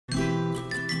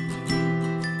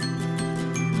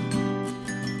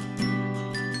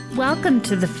Welcome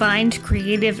to the Find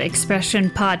Creative Expression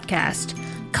podcast,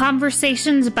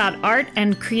 conversations about art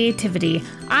and creativity.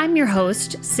 I'm your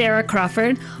host, Sarah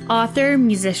Crawford, author,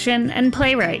 musician, and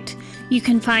playwright. You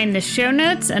can find the show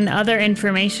notes and other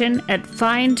information at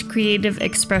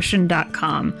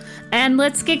findcreativeexpression.com. And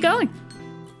let's get going.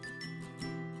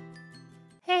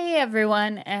 Hey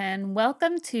everyone, and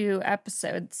welcome to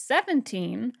episode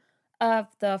 17 of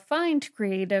the Find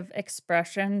Creative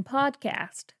Expression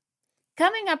podcast.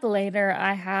 Coming up later,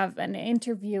 I have an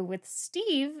interview with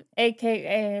Steve,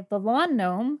 aka the Lawn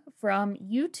Gnome from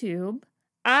YouTube.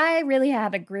 I really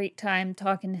had a great time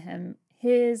talking to him.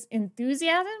 His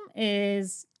enthusiasm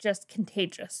is just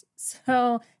contagious,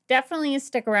 so definitely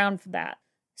stick around for that.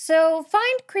 So,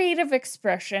 Find Creative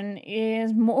Expression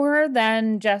is more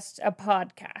than just a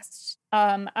podcast.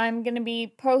 I'm going to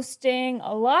be posting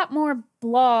a lot more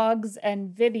blogs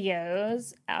and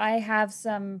videos. I have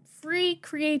some free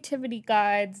creativity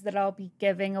guides that I'll be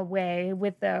giving away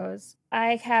with those.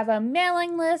 I have a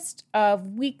mailing list of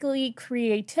weekly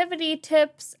creativity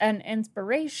tips and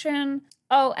inspiration.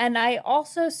 Oh, and I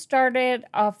also started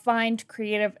a Find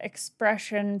Creative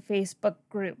Expression Facebook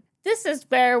group. This is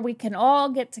where we can all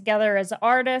get together as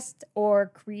artists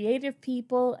or creative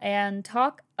people and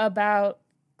talk about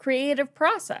creative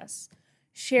process,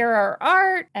 share our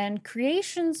art and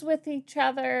creations with each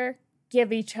other,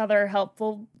 give each other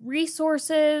helpful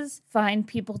resources, find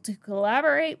people to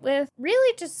collaborate with,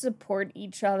 really just support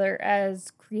each other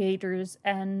as creators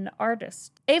and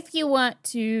artists. If you want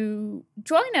to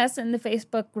join us in the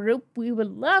Facebook group, we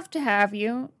would love to have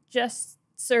you. Just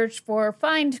search for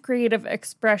Find Creative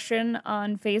Expression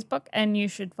on Facebook and you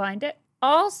should find it.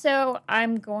 Also,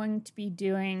 I'm going to be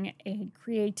doing a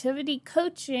creativity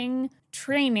coaching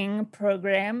training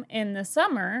program in the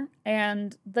summer,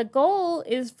 and the goal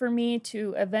is for me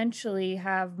to eventually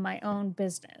have my own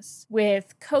business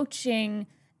with coaching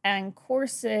and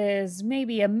courses,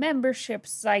 maybe a membership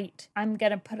site. I'm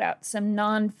going to put out some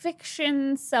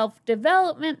nonfiction,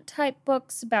 self-development type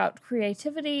books about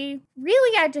creativity.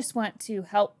 Really, I just want to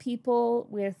help people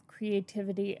with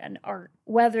creativity and art,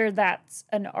 whether that's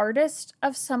an artist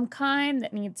of some kind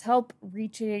that needs help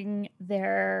reaching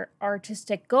their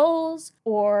artistic goals,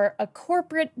 or a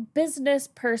corporate business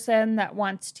person that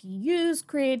wants to use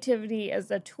creativity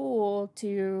as a tool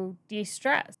to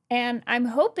de-stress. And I'm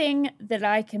hoping that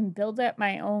I can build up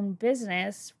my own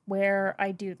business where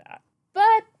I do that.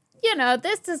 But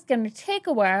this is going to take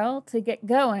a while to get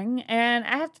going, and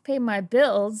I have to pay my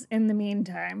bills in the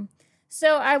meantime.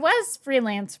 So I was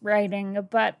freelance writing,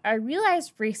 but I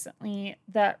realized recently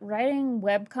that writing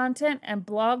web content and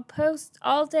blog posts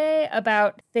all day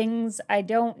about things I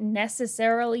don't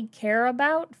necessarily care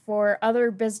about for other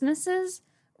businesses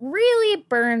really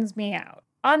burns me out.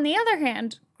 On the other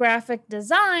hand, graphic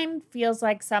design feels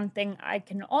like something I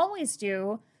can always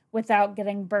do without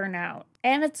getting burnout.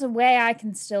 And it's a way I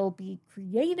can still be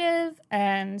creative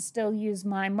and still use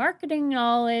my marketing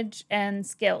knowledge and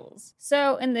skills.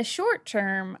 So in the short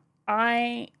term,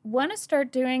 I want to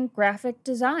start doing graphic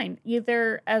design,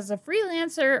 either as a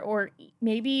freelancer or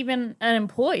maybe even an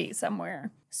employee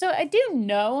somewhere. So I do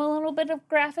know a little bit of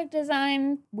graphic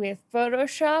design with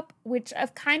Photoshop, which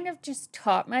I've kind of just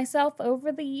taught myself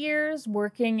over the years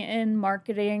working in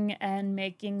marketing and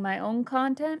making my own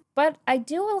content. But I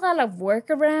do a lot of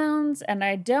workarounds and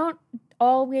I don't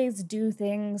always do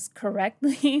things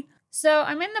correctly. So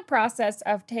I'm in the process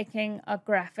of taking a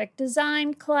graphic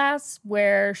design class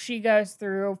where she goes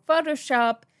through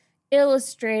Photoshop,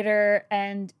 Illustrator,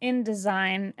 and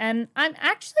InDesign, and I'm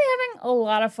actually having a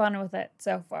lot of fun with it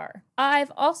so far.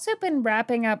 I've also been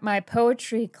wrapping up my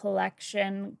poetry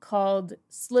collection called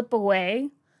Slip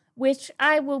Away, which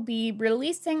I will be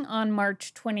releasing on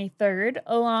March 23rd,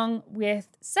 along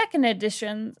with second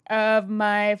editions of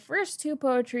my first two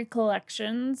poetry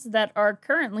collections that are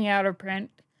currently out of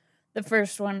print. The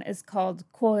first one is called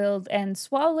Coiled and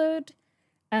Swallowed,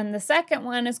 and the second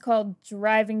one is called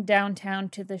Driving Downtown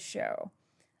to the Show.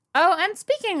 Oh, and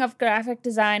speaking of graphic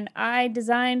design, I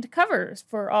designed covers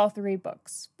for all three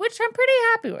books, which I'm pretty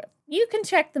happy with. You can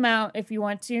check them out if you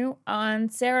want to on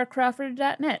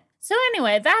sarahcrawford.net. So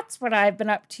anyway, that's what I've been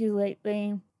up to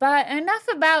lately. But enough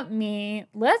about me.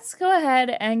 Let's go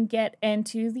ahead and get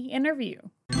into the interview.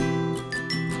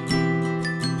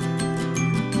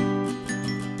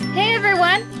 Hey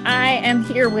everyone, I am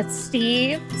here with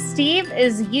Steve. Steve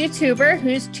is a YouTuber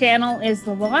whose channel is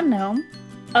The Lawn Gnome.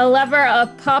 A lover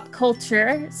of pop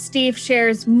culture, Steve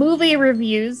shares movie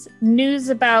reviews, news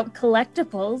about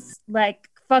collectibles like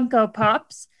Funko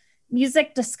Pops,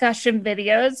 music discussion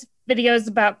videos, videos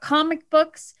about comic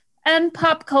books, and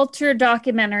pop culture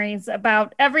documentaries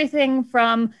about everything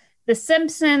from The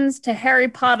Simpsons to Harry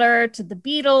Potter to the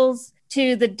Beatles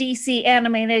to the DC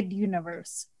animated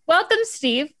universe. Welcome,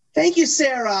 Steve. Thank you,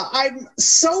 Sarah. I'm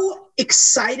so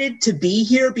excited to be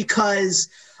here because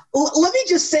let me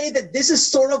just say that this is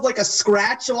sort of like a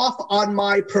scratch off on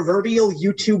my proverbial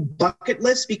YouTube bucket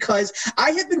list, because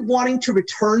I have been wanting to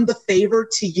return the favor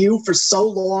to you for so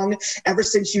long, ever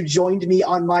since you joined me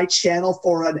on my channel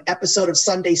for an episode of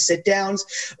Sunday Sit Downs.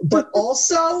 But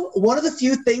also, one of the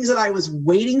few things that I was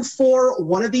waiting for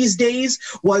one of these days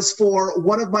was for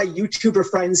one of my YouTuber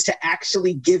friends to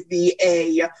actually give me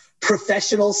a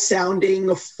professional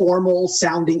sounding, formal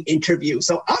sounding interview.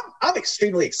 So I'm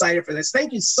extremely excited for this.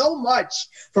 Thank you so much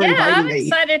for inviting me. I'm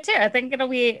excited too. I think it'll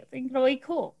be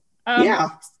cool. Yeah.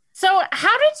 So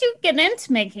how did you get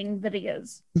into making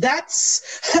videos?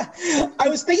 I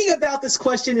was thinking about this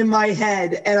question in my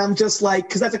head, and I'm just like,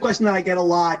 because that's a question that I get a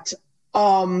lot.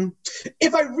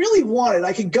 If I really wanted,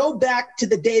 I could go back to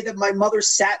the day that my mother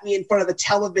sat me in front of the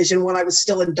television when I was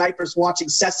still in diapers watching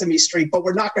Sesame Street, but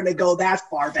we're not going to go that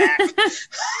far back.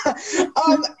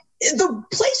 The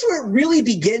place where it really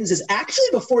begins is actually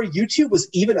before YouTube was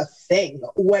even a thing.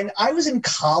 When I was in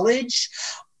college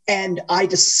and I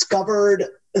discovered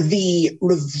the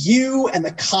review and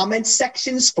the comment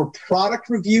sections for product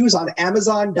reviews on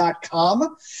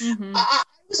Amazon.com, I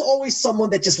was always someone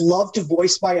that just loved to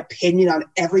voice my opinion on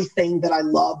everything that I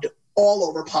loved all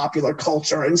over popular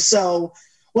culture. And so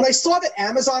when I saw that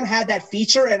Amazon had that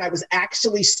feature and I was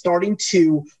actually starting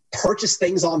to purchase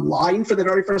things online for the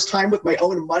very first time with my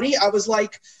own money, I was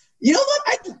like, you know what?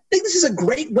 I think this is a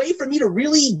great way for me to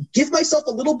really give myself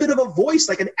a little bit of a voice,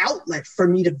 like an outlet for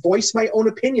me to voice my own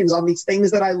opinions on these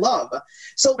things that I love.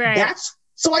 So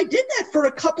so I did that for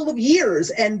a couple of years.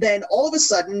 And then all of a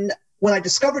sudden, when I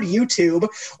discovered YouTube,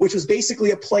 which was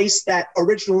basically a place that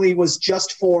originally was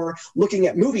just for looking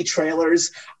at movie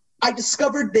trailers, I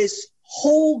discovered this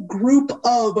whole group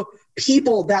of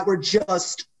people that were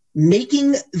just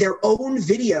making their own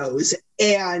videos,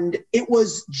 and it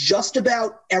was just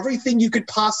about everything you could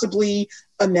possibly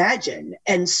imagine.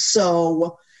 And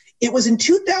so it was in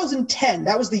 2010,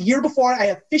 that was the year before I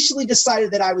officially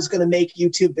decided that I was going to make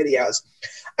YouTube videos.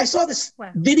 I saw this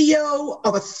video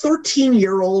of a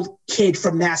 13-year-old kid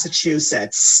from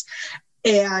Massachusetts,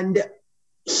 and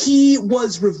he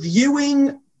was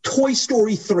reviewing Toy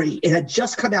Story 3. It had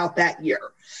just come out that year.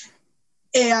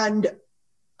 And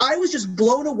I was just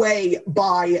blown away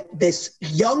by this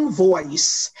young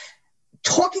voice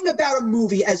talking about a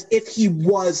movie as if he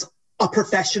was a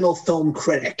professional film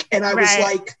critic. And I was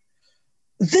like,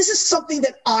 this is something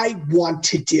that I want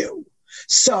to do.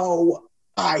 So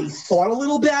I thought a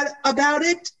little bit about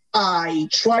it. I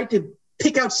tried to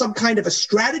pick out some kind of a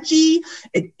strategy,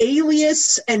 an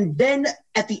alias, and then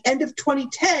at the end of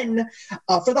 2010,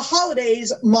 for the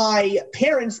holidays, my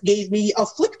parents gave me a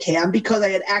flip cam because I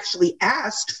had actually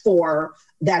asked for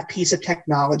that piece of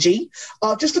technology,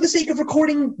 just for the sake of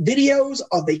recording videos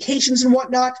of vacations and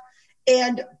whatnot.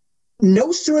 And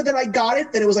no sooner than I got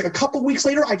it, than it was like a couple weeks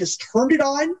later, I just turned it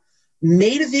on,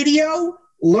 made a video,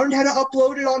 learned how to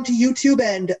upload it onto YouTube,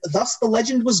 and thus the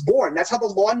legend was born. That's how the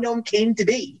Lawn Gnome came to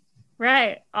be.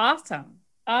 Right. Awesome.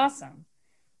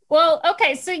 Well,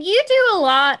 okay. So you do a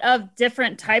lot of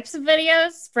different types of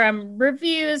videos, from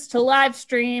reviews to live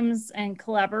streams and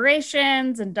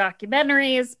collaborations and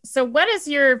documentaries. So what is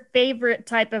your favorite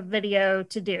type of video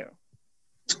to do?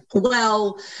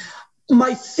 Well,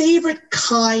 my favorite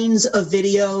kinds of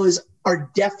videos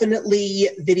are definitely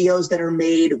videos that are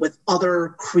made with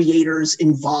other creators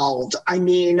involved. I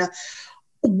mean,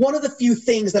 one of the few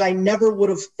things that I never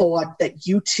would have thought that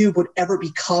YouTube would ever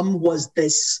become was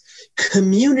this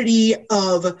community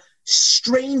of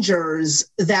strangers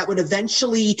that would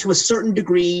eventually, to a certain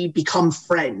degree, become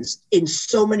friends in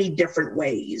so many different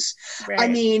ways. Right. I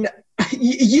mean,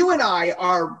 you and I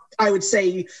are, I would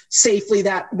say safely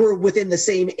that we're within the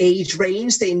same age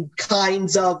range, same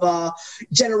kinds of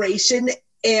generation.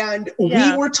 And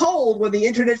we were told when the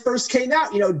internet first came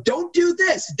out, don't do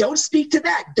this, don't speak to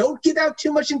that, don't give out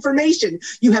too much information.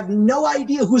 You have no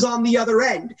idea who's on the other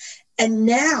end. And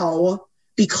now,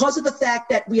 because of the fact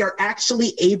that we are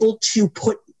actually able to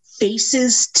put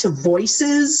faces to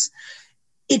voices,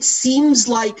 it seems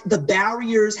like the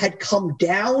barriers had come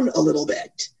down a little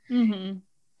bit. Mm-hmm.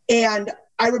 And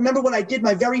I remember when I did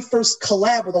my very first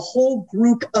collab with a whole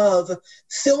group of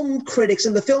film critics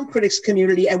in the film critics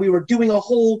community, and we were doing a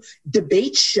whole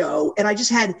debate show, and I just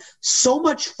had so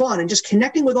much fun, and just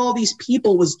connecting with all these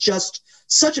people was just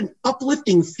such an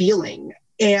uplifting feeling.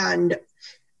 And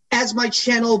as my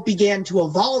channel began to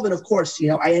evolve, and of course,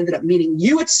 I ended up meeting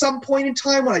you at some point in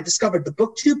time when I discovered the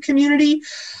BookTube community,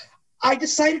 I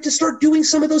decided to start doing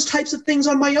some of those types of things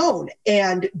on my own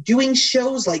and doing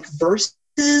shows like Versus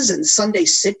and Sunday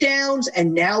sit downs,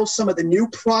 and now some of the new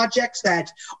projects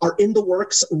that are in the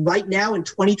works right now in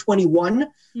 2021.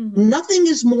 Nothing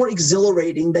is more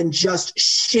exhilarating than just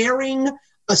sharing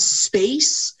a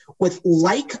space with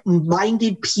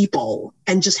like-minded people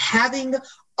and just having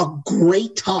a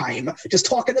great time just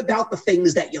talking about the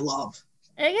things that you love.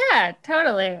 Yeah,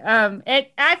 totally.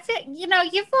 I think,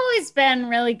 you've always been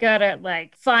really good at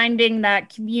like finding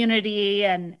that community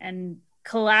and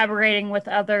collaborating with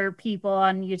other people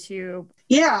on YouTube.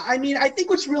 Yeah, I mean, I think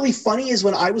what's really funny is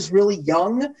when I was really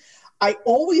young, I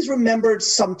always remembered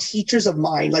some teachers of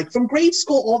mine, like from grade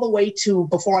school all the way to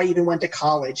before I even went to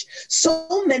college.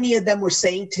 So many of them were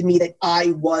saying to me that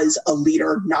I was a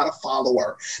leader, not a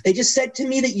follower. They just said to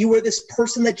me that you were this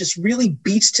person that just really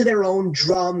beats to their own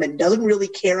drum and doesn't really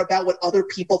care about what other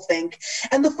people think.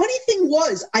 And the funny thing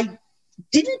was, I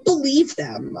didn't believe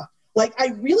them. Like, I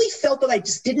really felt that I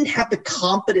just didn't have the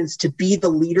confidence to be the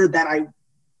leader that I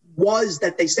was,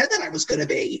 that they said that I was going to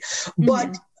be.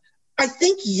 But I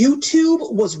think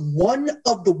YouTube was one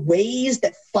of the ways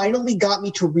that finally got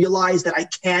me to realize that I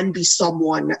can be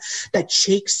someone that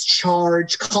takes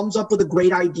charge, comes up with a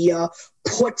great idea,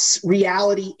 puts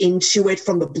reality into it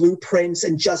from the blueprints,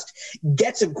 and just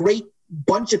gets a great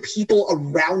bunch of people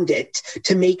around it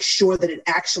to make sure that it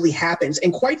actually happens.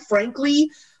 And quite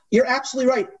frankly, you're absolutely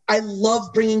right. I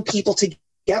love bringing people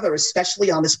together,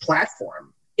 especially on this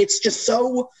platform. It's just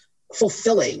so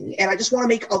fulfilling. And I just want to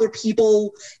make other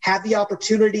people have the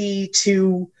opportunity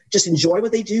to just enjoy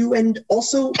what they do and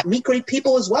also meet great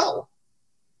people as well.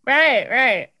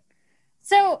 Right.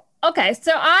 So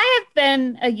I have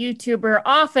been a YouTuber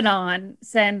off and on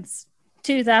since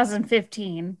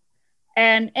 2015.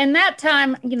 And in that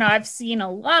time, I've seen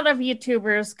a lot of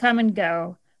YouTubers come and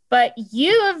go, but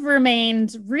you have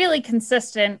remained really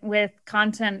consistent with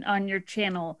content on your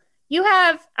channel. You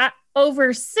have over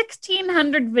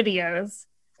 1,600 videos.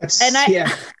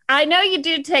 I know you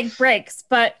do take breaks,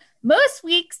 but most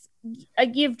weeks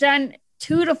you've done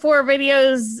 2 to 4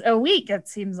 videos a week, it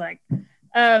seems like.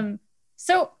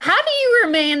 So how do you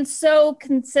remain so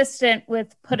consistent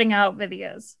with putting out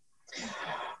videos?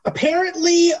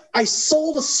 Apparently, I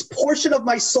sold a portion of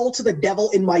my soul to the devil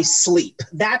in my sleep.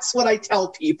 That's what I tell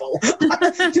people.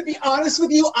 To be honest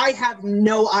with you, I have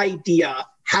no idea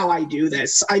how I do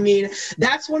this. I mean,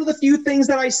 that's one of the few things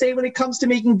that I say when it comes to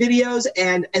making videos,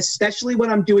 and especially when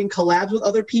I'm doing collabs with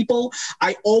other people,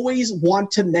 I always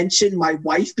want to mention my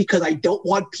wife because I don't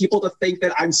want people to think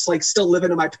that I'm like still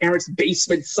living in my parents'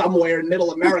 basement somewhere in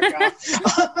middle America.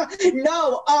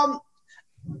 No,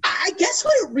 I guess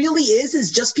what it really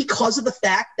is just because of the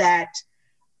fact that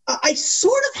I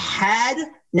sort of had,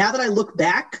 now that I look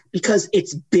back, because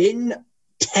it's been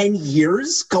 10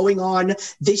 years going on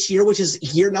this year, which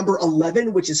is year number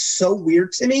 11, which is so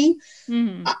weird to me.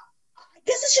 I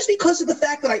guess it's just because of the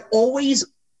fact that I always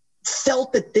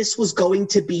felt that this was going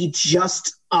to be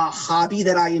just a hobby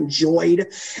that I enjoyed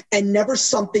and never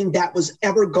something that was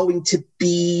ever going to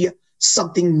be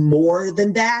something more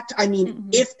than that. I mean,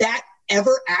 if that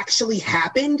ever actually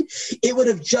happened, it would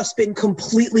have just been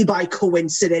completely by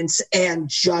coincidence and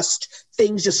just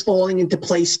things just falling into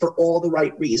place for all the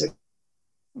right reasons.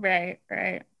 Right.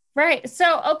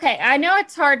 So, okay, I know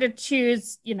it's hard to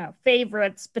choose,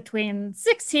 favorites between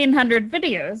 1,600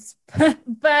 videos,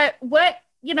 but what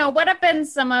have been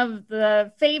some of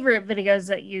the favorite videos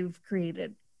that you've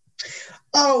created?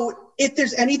 Oh, if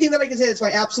there's anything that I can say that's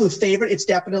my absolute favorite, it's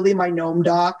definitely my Gnome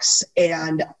Docs,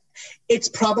 and it's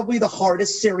probably the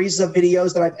hardest series of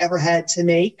videos that I've ever had to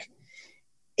make.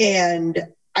 And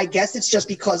I guess it's just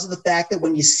because of the fact that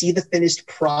when you see the finished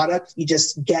product, you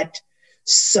just get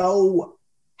so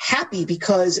happy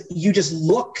because you just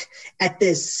look at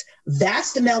this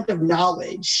vast amount of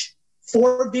knowledge,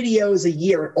 4 videos a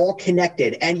year, all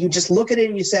connected, and you just look at it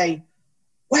and you say,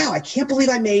 wow, I can't believe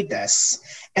I made this.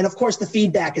 And of course, the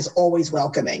feedback is always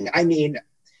welcoming. I mean,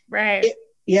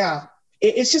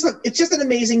 it's just an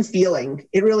amazing feeling.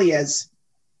 It really is.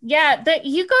 Yeah,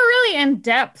 you go really in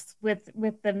depth with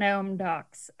the Gnome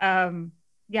Docs. How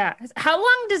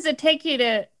long does it take you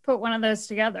to put one of those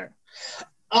together?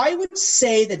 I would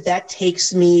say that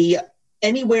takes me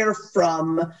anywhere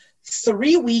from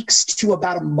 3 weeks to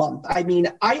about a month. I mean,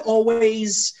 I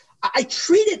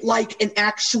treat it like an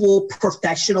actual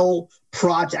professional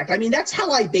project. I mean, that's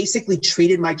how I basically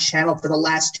treated my channel for the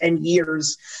last 10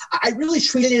 years. I really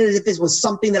treated it as if it was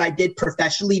something that I did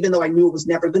professionally, even though I knew it was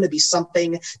never going to be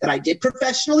something that I did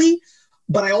professionally.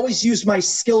 But I always used my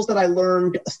skills that I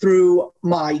learned through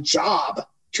my job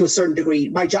to a certain degree.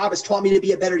 My job has taught me to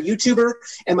be a better YouTuber,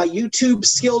 and my YouTube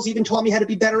skills even taught me how to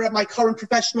be better at my current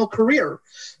professional career.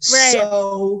 Right.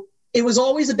 So it was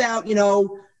always about, you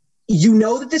know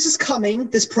that this is coming,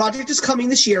 this project is coming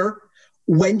this year.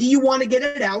 When do you want to get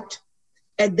it out?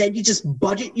 And then you just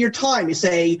budget your time. You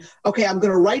say, okay, I'm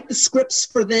going to write the scripts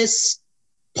for this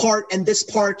part and this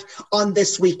part on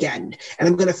this weekend, and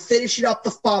I'm going to finish it up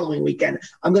the following weekend.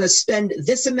 I'm going to spend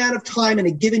this amount of time in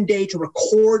a given day to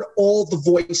record all the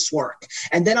voice work,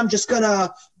 and then I'm just going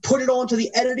to put it all into the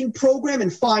editing program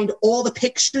and find all the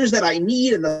pictures that I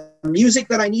need and the music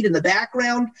that I need in the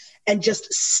background, and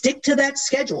just stick to that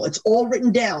schedule. It's all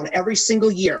written down every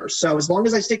single year, so as long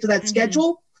as I stick to that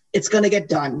schedule, it's going to get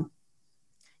done.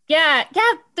 Yeah,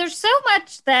 there's so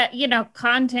much that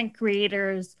content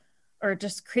creators or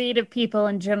just creative people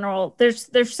in general, there's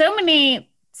so many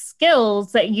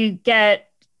skills that you get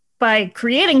by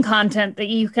creating content that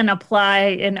you can apply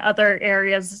in other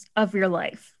areas of your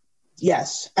life.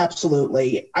 Yes,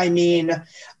 absolutely. I mean,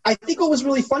 I think what was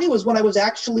really funny was when I was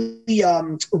actually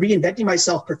reinventing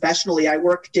myself professionally. I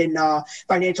worked in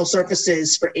financial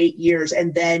services for 8 years.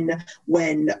 And then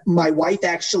when my wife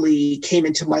actually came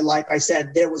into my life, I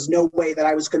said there was no way that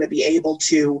I was going to be able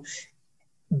to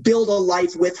build a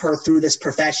life with her through this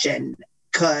profession,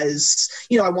 because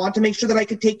I want to make sure that I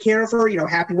could take care of her.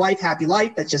 Happy wife, happy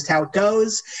life. That's just how it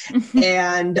goes.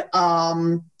 And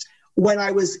when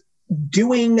I was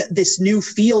doing this new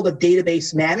field of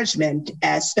database management,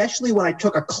 especially when I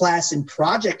took a class in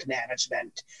project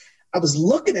management, I was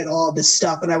looking at all this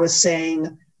stuff and I was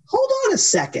saying, hold on a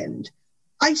second.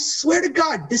 I swear to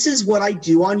God, this is what I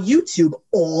do on YouTube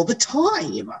all the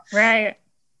time. Right.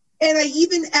 And I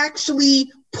even actually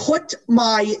put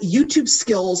my YouTube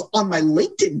skills on my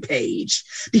LinkedIn page,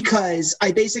 because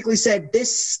I basically said,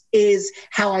 this is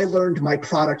how I learned my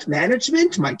product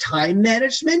management, my time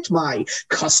management, my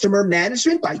customer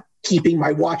management, by keeping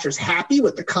my watchers happy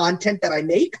with the content that I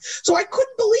make. So I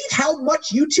couldn't believe how much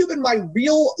YouTube and my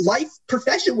real life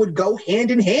profession would go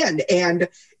hand in hand. And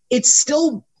it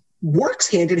still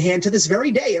works hand in hand to this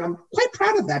very day. And I'm quite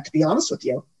proud of that, to be honest with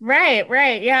you.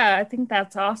 Right. Yeah, I think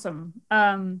that's awesome.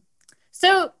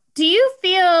 So do you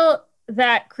feel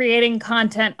that creating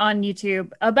content on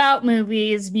YouTube about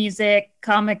movies, music,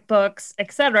 comic books,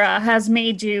 etc., has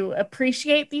made you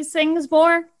appreciate these things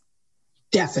more?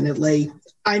 Definitely.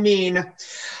 I mean,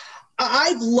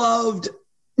 I've loved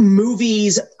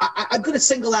movies. I'm going to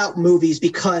single out movies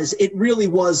because it really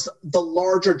was the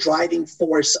larger driving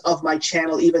force of my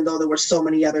channel, even though there were so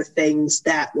many other things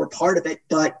that were part of it.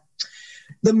 But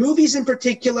the movies in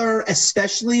particular,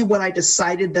 especially when I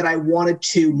decided that I wanted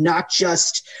to not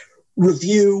just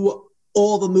review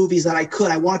all the movies that I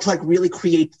could, I wanted to really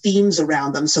create themes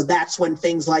around them. So that's when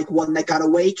things like One That Got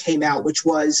Away came out, which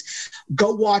was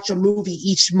go watch a movie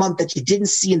each month that you didn't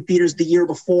see in theaters the year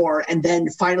before, and then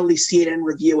finally see it and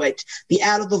review it. The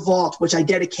Out of the Vault, which I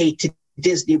dedicate to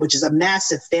Disney, which is a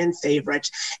massive fan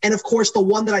favorite. And of course, the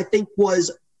one that I think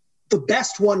was the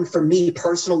best one for me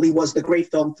personally was the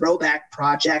Great Film Throwback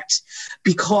Project,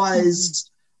 because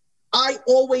I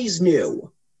always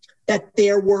knew that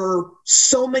there were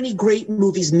so many great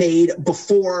movies made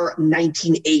before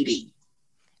 1980.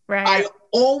 Right. I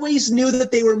always knew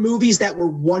that they were movies that were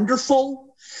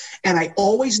wonderful, and I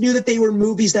always knew that they were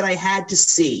movies that I had to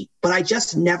see, but I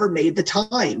just never made the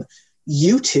time.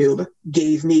 YouTube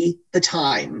gave me the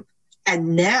time.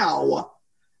 And now,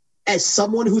 as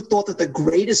someone who thought that the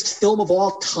greatest film of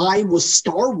all time was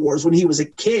Star Wars when he was a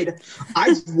kid,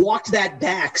 I've walked that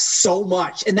back so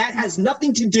much. And that has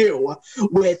nothing to do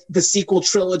with the sequel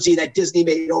trilogy that Disney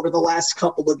made over the last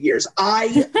couple of years.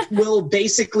 I will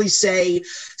basically say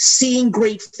seeing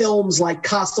great films like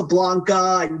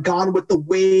Casablanca and Gone with the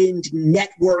Wind,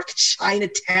 Network,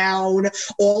 Chinatown,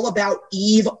 All About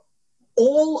Eve,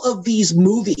 all of these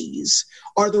movies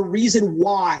are the reason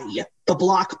why the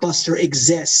blockbuster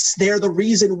exists. They're the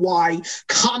reason why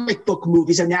comic book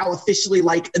movies are now officially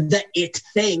like the it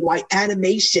thing, why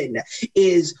animation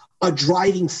is a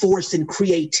driving force in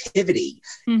creativity.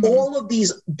 Mm-hmm. All of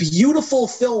these beautiful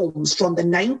films from the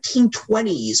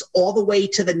 1920s all the way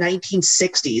to the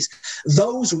 1960s,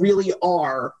 those really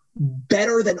are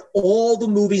better than all the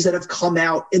movies that have come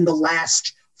out in the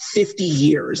last 50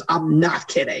 years. I'm not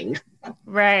kidding.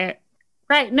 Right.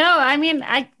 No, I mean,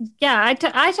 I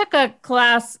took a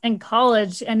class in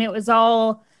college and it was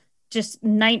all just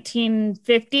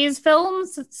 1950s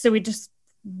films. So we just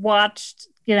watched,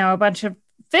 a bunch of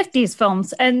 50s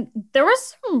films, and there were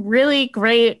some really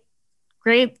great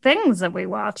things that we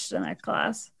watched in that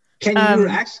class. Can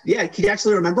you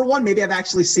actually remember one? Maybe I've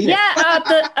actually seen it.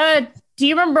 Yeah. Do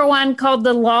you remember one called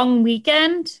The Long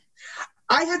Weekend?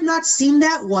 I have not seen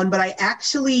that one, but I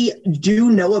actually do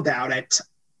know about it.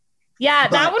 Yeah,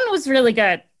 that one was really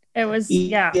good. It was,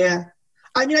 yeah. Yeah.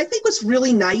 I mean, I think what's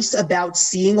really nice about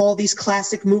seeing all these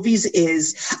classic movies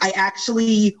is I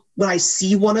actually, when I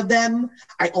see one of them,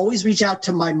 I always reach out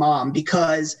to my mom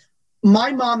because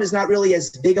my mom is not really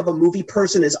as big of a movie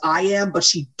person as I am, but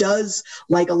she does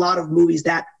like a lot of movies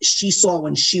that she saw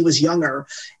when she was younger.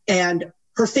 And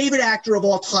her favorite actor of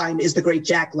all time is the great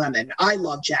Jack Lemmon. I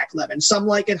love Jack Lemmon. Some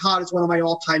Like It Hot is one of my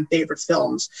all-time favorite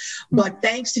films. But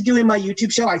thanks to doing my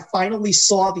YouTube show, I finally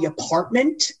saw The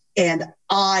Apartment, and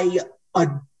I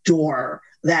adore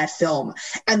that film.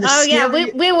 And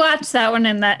we watched that one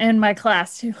in my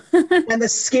class too. And the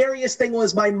scariest thing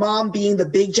was my mom, being the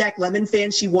big Jack Lemmon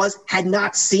fan she was, had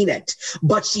not seen it.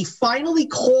 But she finally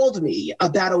called me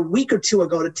about a week or two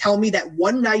ago to tell me that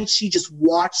one night she just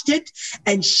watched it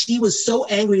and she was so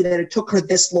angry that it took her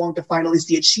this long to finally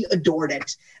see it. She adored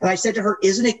it. And I said to her,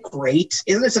 isn't it great?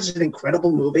 Isn't it such an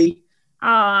incredible movie?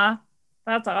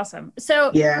 That's awesome.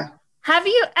 So yeah. Have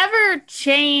you ever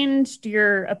changed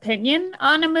your opinion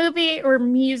on a movie or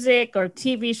music or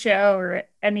TV show or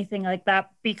anything like that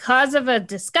because of a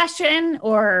discussion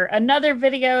or another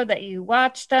video that you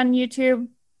watched on YouTube?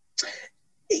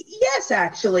 Yes,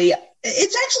 actually.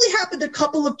 It's actually happened a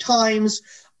couple of times,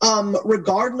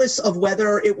 regardless of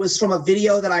whether it was from a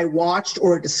video that I watched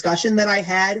or a discussion that I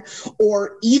had,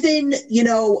 or even,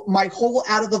 my whole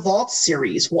Out of the Vault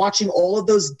series, watching all of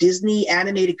those Disney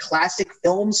animated classic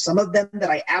films, some of them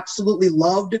that I absolutely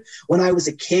loved when I was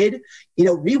a kid,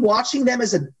 rewatching them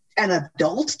as an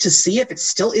adult to see if it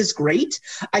still is great.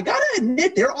 I gotta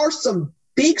admit, there are some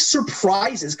big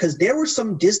surprises because there were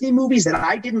some Disney movies that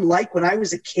I didn't like when I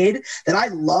was a kid that I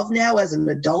love now as an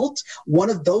adult. One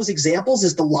of those examples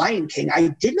is The Lion King. I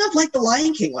did not like The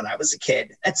Lion King when I was a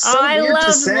kid. That's so weird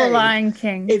to say. I love The Lion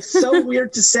King. It's so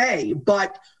weird to say,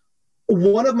 but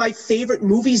one of my favorite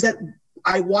movies that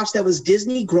I watched that was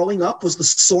Disney growing up was The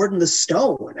Sword and the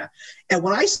Stone. And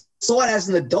when I saw it as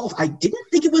an adult, I didn't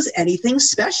think it was anything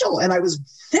special. And I was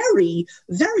very,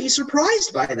 very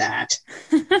surprised by that.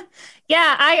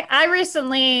 Yeah, I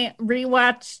recently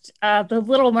rewatched The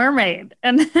Little Mermaid,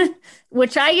 and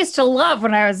which I used to love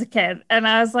when I was a kid. And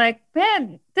I was like,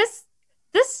 man, this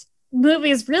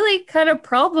movie is really kind of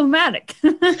problematic.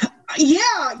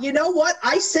 Yeah, you know what?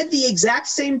 I said the exact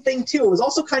same thing too. It was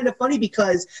also kind of funny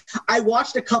because I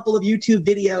watched a couple of YouTube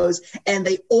videos and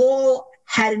they all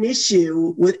had an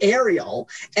issue with Ariel.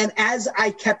 And as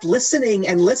I kept listening,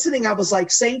 I was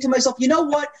like saying to myself, you know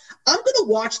what? I'm going to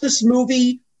watch this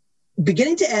movie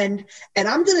beginning to end, and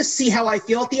I'm going to see how I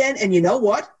feel at the end. And you know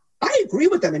what? I agree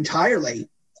with them entirely.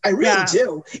 I really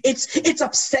do. It's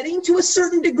upsetting to a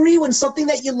certain degree when something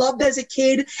that you loved as a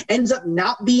kid ends up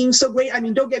not being so great. I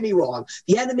mean, don't get me wrong.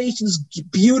 The animation is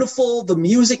beautiful. The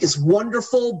music is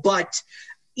wonderful, but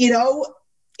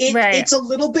it's a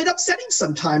little bit upsetting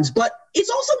sometimes. But it's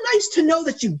also nice to know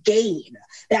that you gain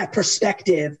that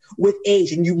perspective with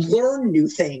age and you learn new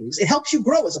things. It helps you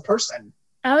grow as a person.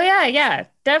 Oh, yeah,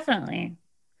 definitely.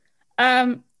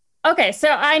 Okay, so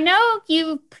I know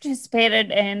you participated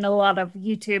in a lot of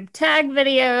YouTube tag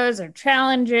videos or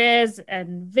challenges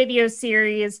and video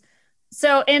series.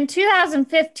 So in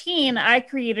 2015, I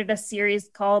created a series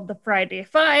called The Friday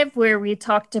Five, where we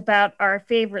talked about our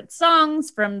favorite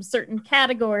songs from certain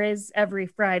categories every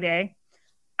Friday.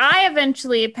 I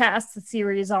eventually passed the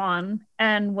series on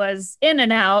and was in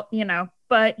and out,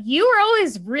 but you were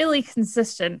always really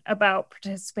consistent about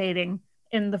participating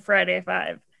in the Friday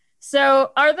Five. So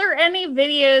are there any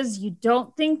videos you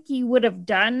don't think you would have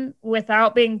done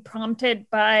without being prompted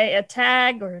by a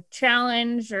tag or a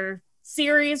challenge or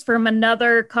series from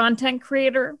another content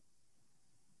creator?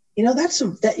 That's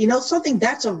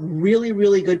a really,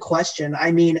 really good question.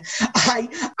 I mean,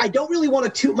 I don't really want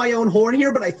to toot my own horn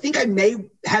here, but I think I may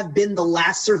have been the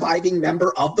last surviving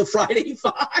member of the Friday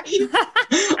Five.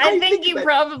 I think you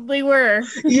probably were.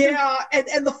 Yeah.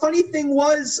 And the funny thing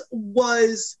was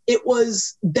it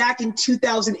was back in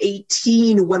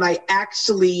 2018 when I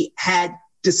actually had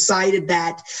decided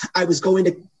that I was going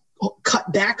to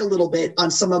cut back a little bit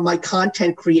on some of my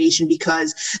content creation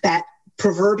because that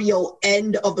proverbial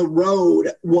end of the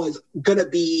road was going to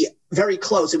be very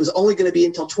close. It was only going to be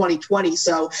until 2020.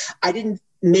 So I didn't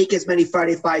make as many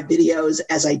Friday Five videos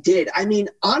as I did. I mean,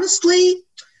 honestly,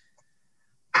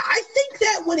 I think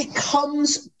that when it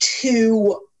comes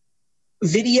to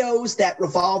videos that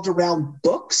revolved around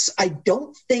books, I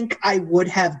don't think I would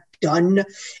have done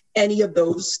any of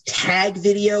those tag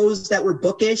videos that were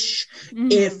bookish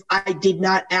if I did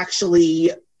not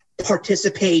actually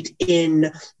participate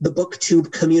in the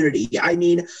BookTube community. I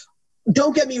mean,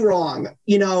 don't get me wrong,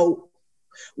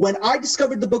 When I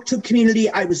discovered the BookTube community,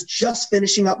 I was just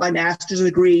finishing up my master's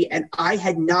degree, and I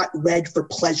had not read for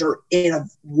pleasure in a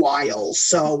while.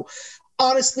 So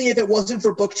honestly, if it wasn't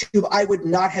for BookTube, I would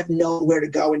not have known where to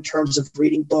go in terms of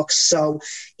reading books. So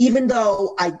even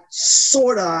though I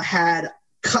sort of had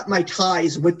cut my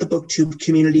ties with the BookTube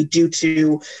community due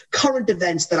to current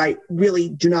events that I really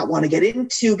do not want to get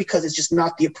into because it's just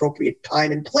not the appropriate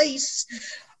time and place,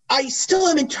 I still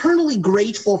am internally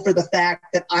grateful for the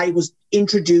fact that I was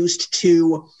introduced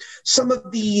to some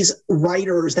of these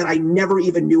writers that I never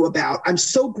even knew about. I'm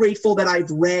so grateful that I've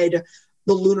read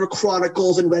The Lunar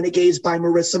Chronicles and Renegades by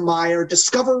Marissa Meyer.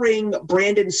 Discovering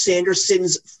Brandon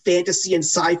Sanderson's fantasy and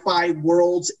sci-fi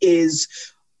worlds is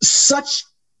such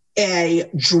a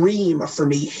dream for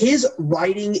me. His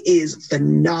writing is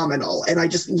phenomenal, and I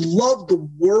just love the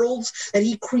worlds that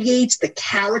he creates, the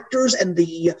characters and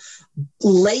the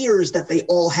layers that they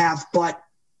all have. But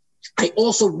I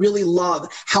also really love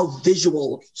how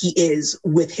visual he is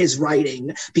with his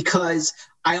writing, because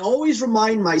I always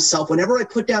remind myself whenever I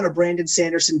put down a Brandon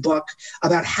Sanderson book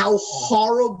about how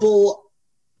horrible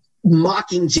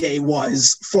Mockingjay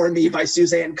was for me by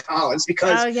Suzanne Collins,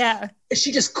 because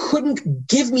she just couldn't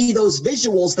give me those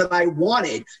visuals that I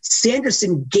wanted.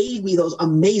 Sanderson gave me those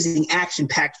amazing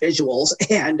action-packed visuals,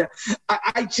 and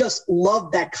I just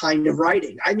love that kind of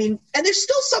writing. I mean, and there's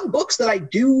still some books that I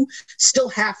do still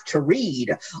have to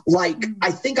read. Like,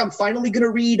 I think I'm finally going to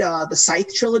read the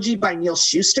Scythe trilogy by Neil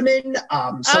Shusterman.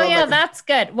 That's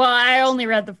good. Well, I only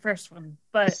read the first one,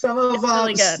 but it's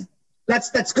really good.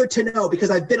 That's good to know,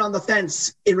 because I've been on the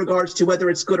fence in regards to whether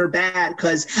it's good or bad,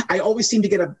 because I always seem to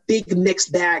get a big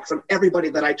mixed bag from everybody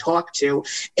that I talk to.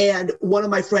 And one of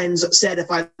my friends said if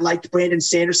I liked Brandon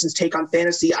Sanderson's take on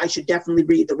fantasy, I should definitely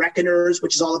read The Reckoners,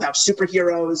 which is all about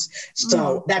superheroes.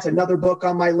 So that's another book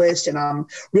on my list. And I'm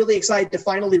really excited to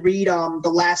finally read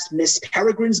the last Miss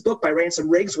Peregrine's book by Ransom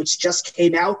Riggs, which just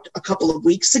came out a couple of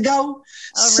weeks ago.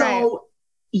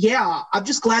 Yeah, I'm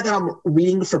just glad that I'm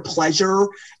reading for pleasure.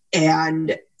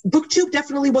 And BookTube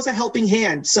definitely was a helping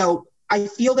hand. So I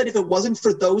feel that if it wasn't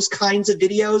for those kinds of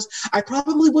videos, I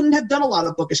probably wouldn't have done a lot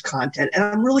of bookish content. And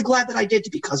I'm really glad that I did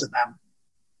because of them.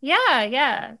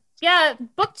 Yeah.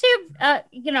 BookTube,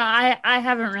 I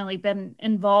haven't really been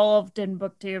involved in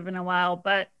BookTube in a while,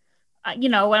 but,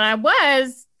 when I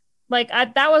was,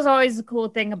 that was always the cool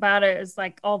thing about it, is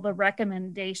like all the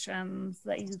recommendations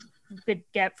that you could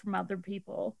get from other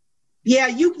people. Yeah,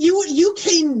 you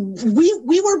came,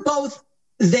 we were both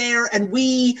there, and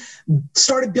we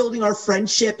started building our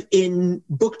friendship in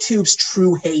BookTube's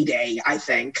true heyday, I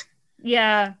think.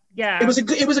 Yeah.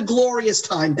 It was a glorious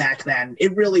time back then.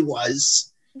 It really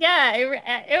was. Yeah,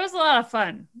 it was a lot of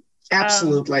fun.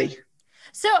 Absolutely.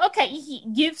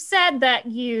 You've said that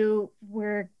you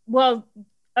were,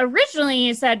 originally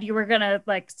you said you were going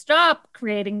to stop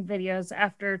creating videos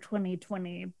after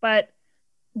 2020, but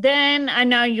then I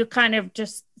know you kind of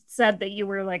just said that you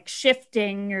were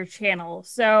shifting your channel.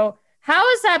 So how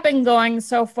has that been going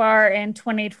so far in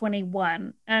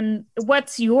 2021? And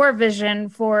what's your vision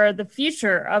for the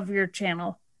future of your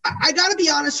channel? I got to be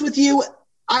honest with you.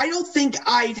 I don't think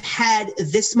I've had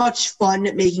this much fun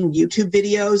making YouTube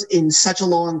videos in such a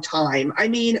long time. I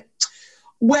mean,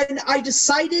 when I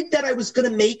decided that I was going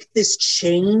to make this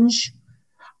change,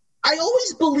 I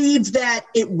always believed that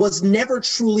it was never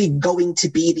truly going to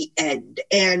be the end.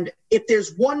 And if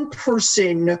there's one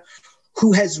person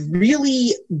who has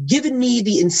really given me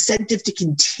the incentive to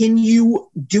continue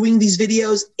doing these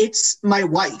videos, it's my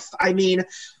wife. I mean,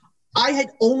 I had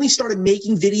only started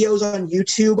making videos on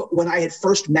YouTube when I had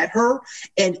first met her.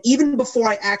 And even before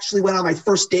I actually went on my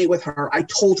first date with her, I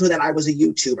told her that I was a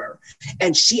YouTuber.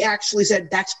 And she actually said,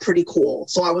 that's pretty cool.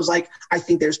 So I was like, I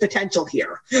think there's potential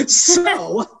here.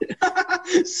 So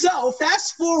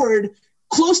fast forward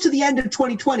close to the end of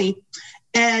 2020,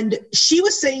 and she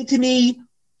was saying to me,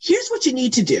 here's what you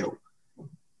need to do.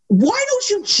 Why don't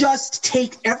you just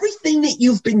take everything that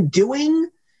you've been doing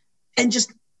and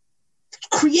just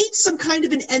create some kind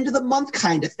of an end of the month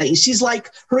kind of thing? She's like,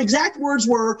 her exact words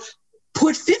were,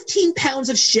 put 15 pounds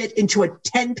of shit into a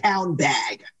 10-pound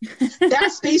bag.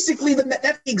 That's basically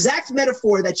that's the exact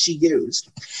metaphor that she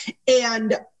used.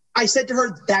 And I said to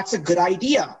her, that's a good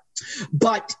idea.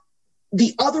 But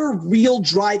the other real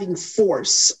driving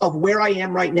force of where I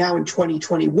am right now in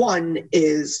 2021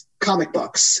 is comic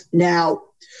books. Now,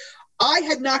 I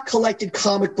had not collected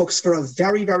comic books for a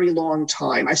very, very long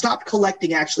time. I stopped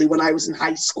collecting actually when I was in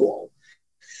high school.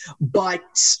 But,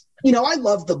 I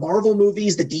love the Marvel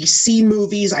movies, the DC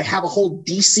movies. I have a whole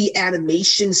DC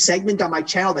animation segment on my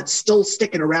channel that's still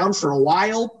sticking around for a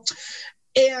while.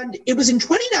 And it was in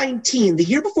 2019, the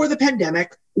year before the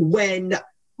pandemic, when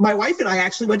my wife and I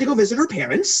actually went to go visit her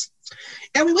parents.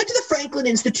 And we went to the Franklin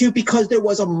Institute because there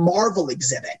was a Marvel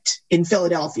exhibit in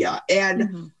Philadelphia.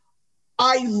 And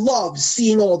I loved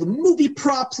seeing all the movie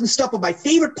props and stuff, but my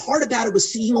favorite part about it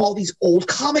was seeing all these old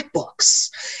comic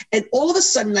books. And all of a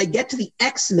sudden, I get to the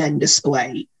X-Men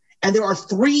display, and there are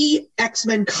 3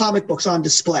 X-Men comic books on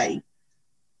display.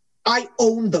 I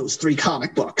own those 3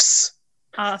 comic books.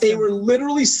 Awesome. They were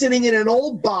literally sitting in an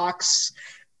old box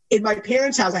in my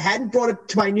parents' house. I hadn't brought it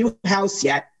to my new house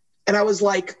yet. And I was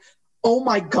like, oh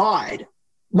my God,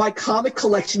 my comic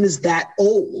collection is that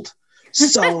old.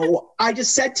 So I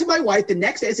just said to my wife the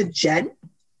next day, I said, Jen,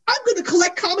 I'm going to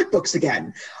collect comic books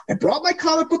again. I brought my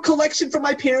comic book collection from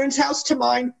my parents' house to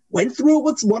mine, went through it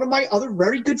with one of my other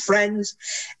very good friends,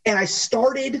 and I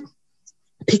started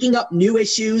picking up new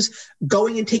issues,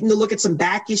 going and taking a look at some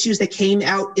back issues that came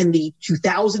out in the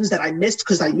 2000s that I missed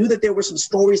because I knew that there were some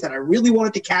stories that I really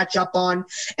wanted to catch up on.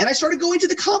 And I started going to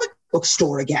the comic book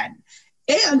store again.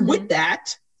 And with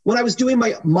that, when I was doing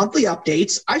my monthly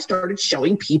updates, I started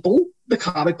showing people the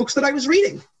comic books that I was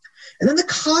reading. And then the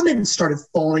comments started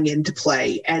falling into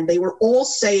play, and they were all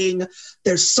saying,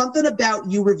 there's something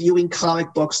about you reviewing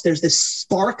comic books. There's this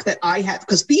spark that I have,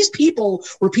 because these people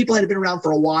were people that had been around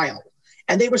for a while.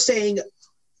 And they were saying,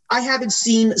 I haven't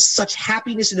seen such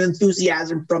happiness and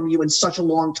enthusiasm from you in such a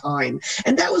long time.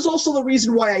 And that was also the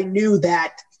reason why I knew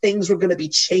that things were going to be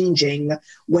changing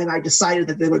when I decided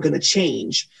that they were going to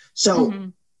change.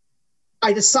 So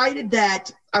I decided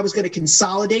that I was going to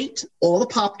consolidate all the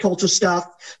pop culture stuff,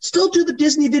 still do the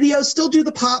Disney videos, still do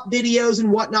the pop videos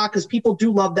and whatnot, because people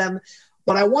do love them.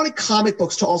 But I wanted comic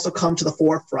books to also come to the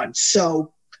forefront.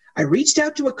 So I reached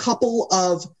out to a couple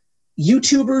of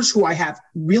YouTubers who I have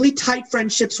really tight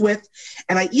friendships with.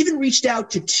 And I even reached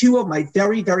out to 2 of my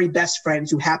very, very best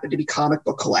friends who happen to be comic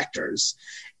book collectors.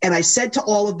 And I said to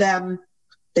all of them,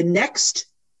 the next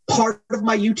part of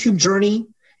my YouTube journey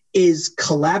is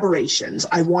collaborations.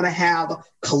 I want to have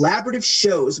collaborative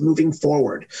shows moving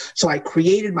forward. So I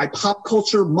created my pop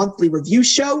culture monthly review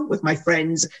show with my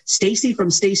friends Stacy from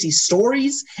Stacy's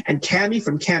Stories and Cami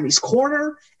from Cami's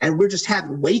Corner. And we're just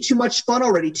having way too much fun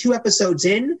already, 2 episodes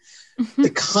in.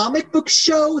 The comic book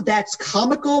show, That's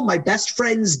Comical, my best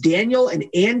friends Daniel and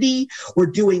Andy, we're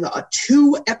doing a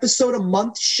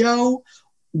 2-episode-a-month show.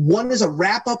 One is a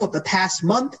wrap-up of the past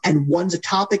month, and one's a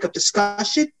topic of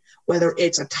discussion, whether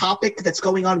it's a topic that's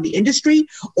going on in the industry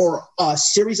or a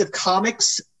series of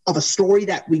comics of a story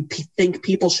that we think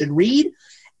people should read.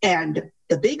 And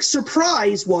the big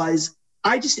surprise was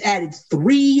I just added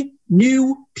 3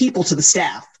 new people to the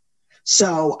staff.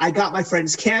 So I got my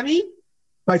friends Cami,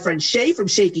 my friend Shay from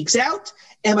Shay Geeks Out,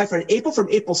 and my friend April from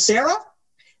April Sarah.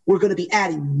 We're going to be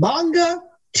adding manga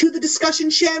to the discussion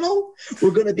channel.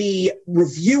 We're going to be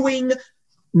reviewing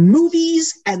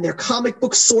movies and their comic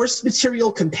book source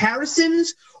material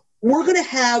comparisons. We're going to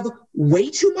have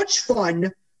way too much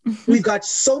fun. We've got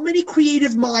so many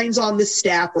creative minds on this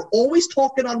staff. We're always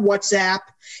talking on WhatsApp,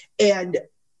 and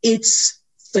it's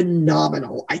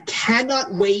phenomenal. I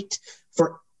cannot wait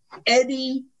for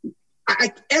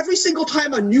every single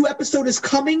time a new episode is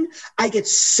coming, I get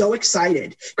so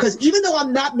excited because even though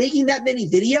I'm not making that many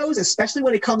videos, especially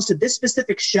when it comes to this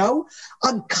specific show,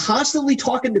 I'm constantly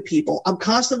talking to people. I'm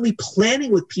constantly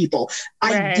planning with people.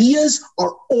 Right. Ideas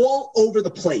are all over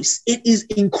the place. It is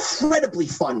incredibly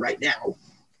fun right now.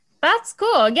 That's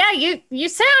cool. Yeah, you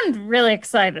sound really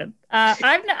excited.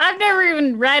 I've never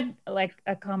even read like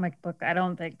a comic book, I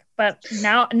don't think, but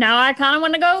now I kind of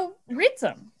want to go read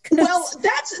some. Well,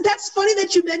 that's funny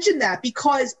that you mentioned that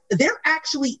because there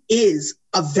actually is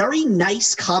a very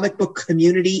nice comic book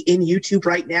community in YouTube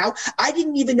right now. I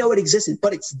didn't even know it existed,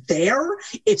 but it's there.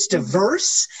 It's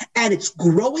diverse and it's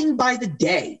growing by the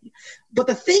day. But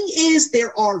the thing is,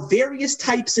 there are various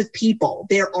types of people.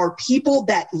 There are people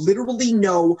that literally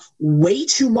know way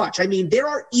too much. I mean, there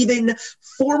are even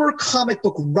former comic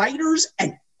book writers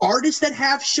and artists that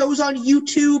have shows on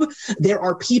YouTube. There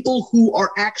are people who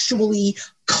are actually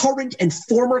current and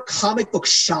former comic book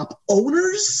shop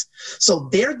owners. So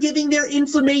they're giving their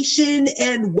information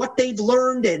and what they've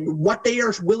learned and what they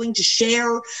are willing to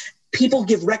share. People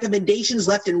give recommendations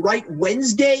left and right.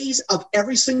 Wednesdays of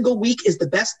every single week is the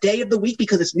best day of the week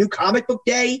because it's New Comic Book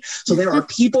Day. So there are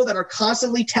people that are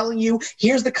constantly telling you,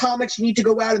 here's the comics you need to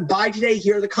go out and buy today.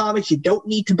 Here are the comics you don't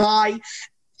need to buy.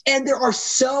 And there are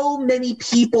so many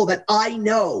people that I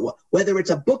know, whether it's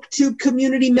a BookTube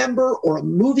community member or a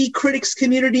movie critics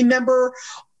community member,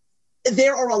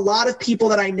 there are a lot of people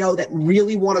that I know that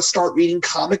really want to start reading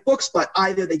comic books, but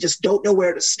either they just don't know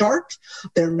where to start,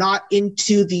 they're not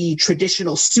into the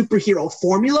traditional superhero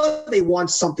formula, they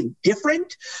want something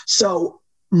different. So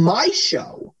my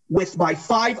show with my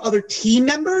 5 other team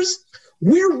members,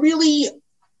 we're really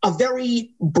a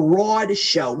very broad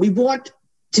show. We want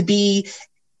to be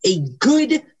a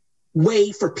good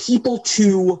way for people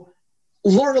to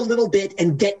learn a little bit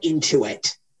and get into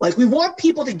it. Like, we want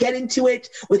people to get into it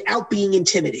without being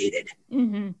intimidated.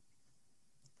 Mm-hmm.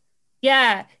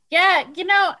 Yeah. You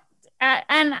know,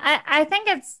 and I think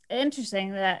it's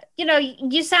interesting that, you know,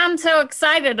 you sound so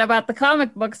excited about the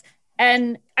comic books.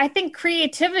 And I think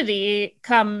creativity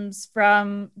comes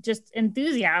from just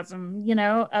enthusiasm, you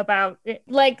know, about it.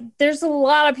 Like, there's a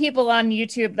lot of people on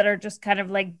YouTube that are just kind of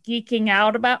like geeking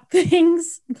out about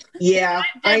things. Yeah,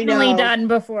 I've definitely done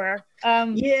before.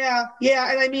 Yeah.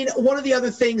 And I mean, one of the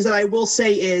other things that I will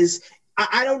say is,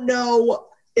 I don't know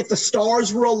if the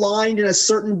stars were aligned in a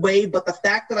certain way, but the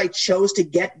fact that I chose to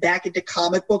get back into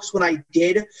comic books when I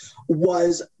did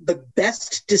was the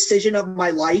best decision of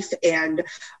my life. And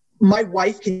my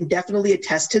wife can definitely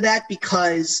attest to that,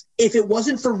 because if it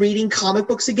wasn't for reading comic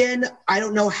books again, I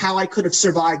don't know how I could have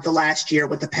survived the last year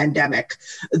with the pandemic.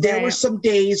 There were some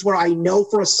days where I know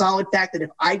for a solid fact that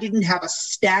if I didn't have a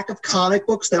stack of comic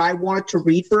books that I wanted to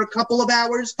read for a couple of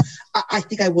hours, I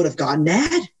think I would have gone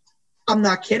mad. I'm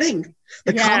not kidding.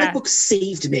 The comic books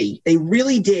saved me. They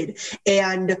really did.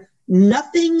 And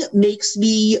nothing makes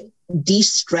me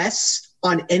de-stress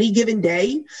on any given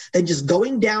day than just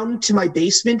going down to my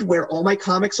basement where all my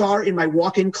comics are in my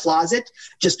walk-in closet,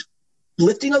 just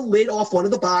lifting a lid off one of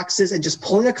the boxes and just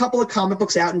pulling a couple of comic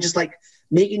books out and just like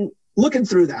looking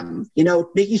through them, you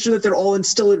know, making sure that they're all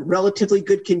still in relatively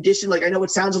good condition. Like, I know it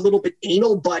sounds a little bit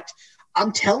anal, but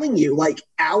I'm telling you, like,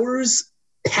 hours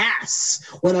pass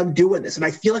when I'm doing this and I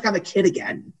feel like I'm a kid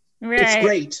again. Right.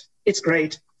 It's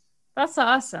great. That's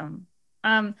awesome.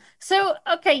 So,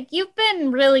 okay, you've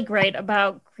been really great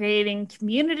about creating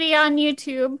community on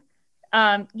YouTube.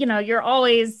 You know, you're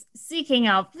always seeking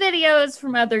out videos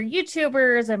from other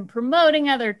YouTubers and promoting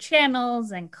other channels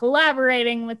and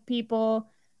collaborating with people.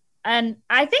 And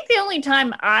I think the only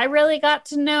time I really got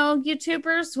to know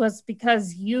YouTubers was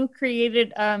because you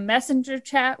created a messenger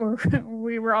chat where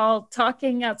we were all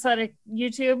talking outside of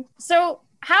YouTube. So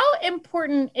how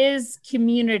important is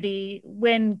community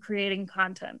when creating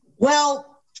content?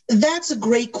 Well, that's a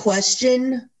great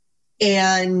question.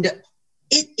 And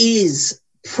it is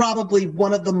probably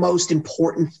one of the most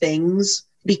important things,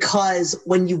 because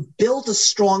when you've built a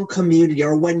strong community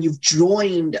or when you've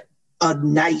joined a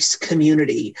nice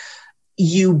community,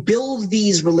 you build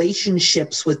these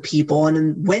relationships with people.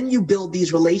 And when you build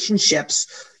these relationships,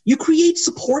 you create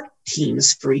support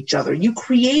teams for each other. You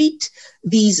create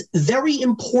these very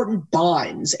important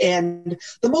bonds. And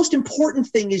the most important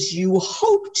thing is you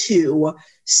hope to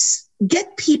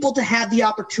get people to have the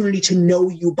opportunity to know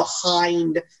you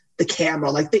behind the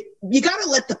camera. Like, you got to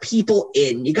let the people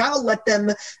in. You got to let them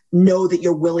know that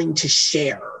you're willing to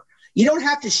share. You don't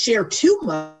have to share too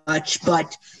much,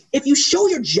 but if you show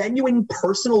your genuine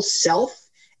personal self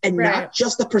and not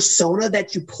just the persona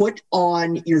that you put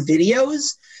on your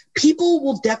videos, people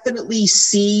will definitely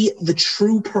see the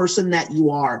true person that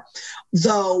you are.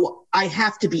 Though I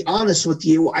have to be honest with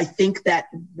you, I think that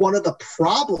one of the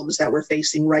problems that we're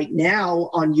facing right now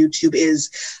on YouTube is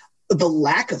the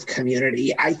lack of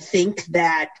community. I think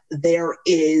that there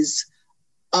is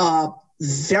a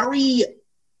very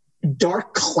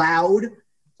dark cloud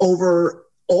over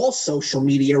all social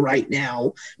media right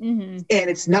now. Mm-hmm. And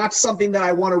it's not something that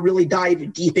I want to really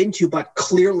dive deep into, but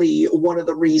clearly one of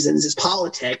the reasons is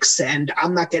politics, and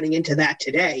I'm not getting into that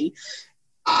today.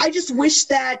 I just wish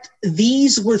that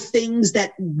these were things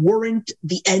that weren't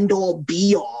the end-all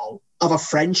be-all of a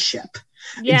friendship.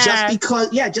 Yeah.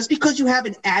 Just because you have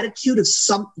an attitude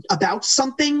about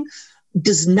something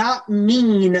does not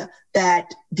mean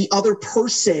that the other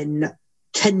person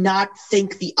cannot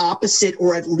think the opposite,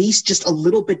 or at least just a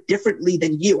little bit differently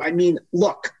than you. I mean,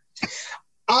 look,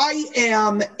 I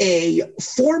am a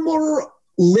former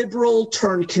liberal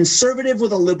turned conservative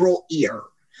with a liberal ear.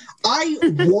 I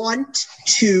want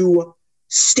to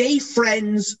stay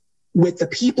friends with the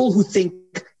people who think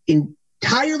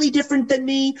entirely different than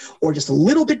me or just a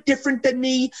little bit different than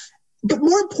me. But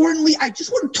more importantly, I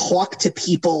just want to talk to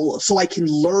people so I can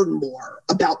learn more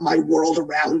about my world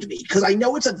around me, because I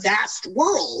know it's a vast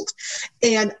world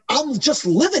and I'm just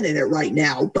living in it right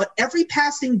now. But every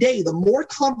passing day, the more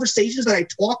conversations that I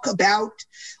talk about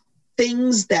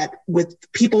things that with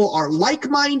people are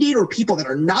like-minded or people that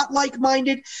are not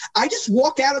like-minded, I just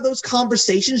walk out of those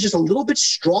conversations just a little bit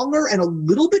stronger and a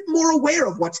little bit more aware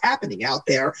of what's happening out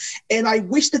there. And I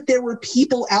wish that there were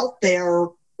people out there,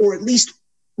 or at least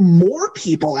more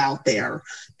people out there,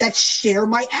 that share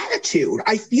my attitude.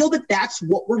 I feel that that's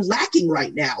what we're lacking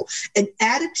right now. An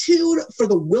attitude for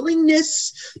the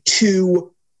willingness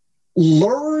to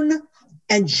learn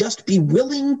and just be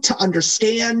willing to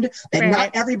understand that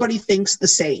not everybody thinks the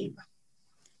same.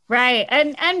 Right.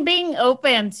 And being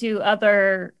open to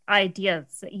other ideas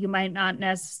that you might not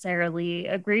necessarily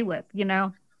agree with, you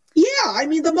know? Yeah, I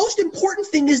mean, the most important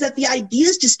thing is that the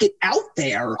ideas just get out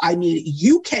there. I mean,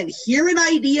 you can hear an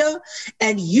idea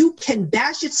and you can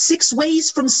bash it 6 ways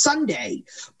from Sunday,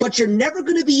 but you're never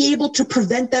going to be able to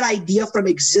prevent that idea from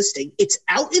existing. It's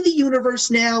out in the universe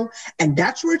now, and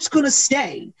that's where it's going to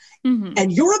stay. Mm-hmm.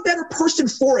 And you're a better person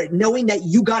for it, knowing that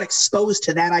you got exposed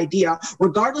to that idea,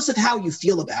 regardless of how you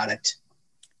feel about it.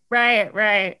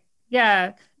 Right.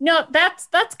 Yeah, no, that's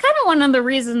kind of one of the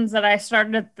reasons that I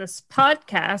started this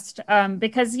podcast,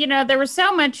 because, you know, there was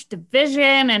so much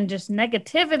division and just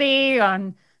negativity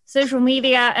on social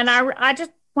media. And I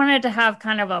just wanted to have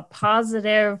kind of a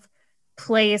positive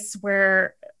place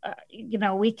where, you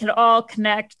know, we could all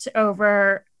connect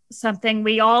over something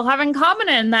we all have in common,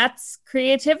 and that's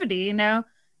creativity, you know?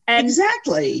 And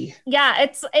exactly. Yeah,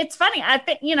 it's funny. I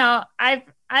think, you know, I've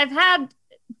had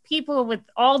people with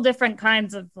all different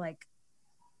kinds of like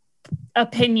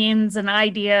opinions and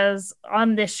ideas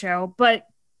on this show, but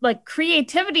like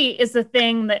creativity is the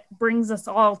thing that brings us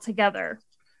all together.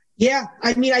 Yeah,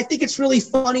 I mean, I think it's really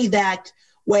funny that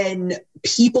when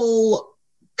people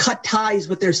cut ties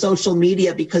with their social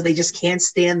media because they just can't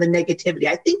stand the negativity,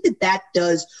 I think that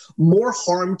does more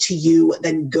harm to you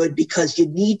than good, because you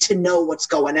need to know what's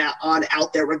going on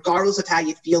out there, regardless of how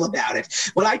you feel about it.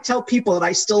 When I tell people that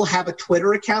I still have a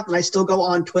Twitter account and I still go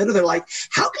on Twitter, they're like,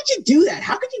 how could you do that?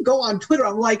 How could you go on Twitter?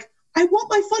 I'm like, I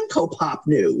want my Funko Pop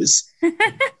news. You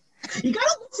got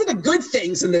to look for the good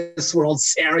things in this world,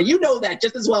 Sarah. You know that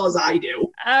just as well as I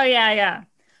do. Oh, yeah.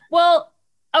 Well,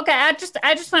 okay,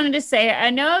 I just wanted to say, I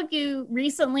know you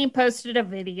recently posted a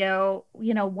video,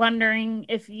 you know, wondering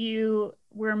if you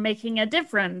were making a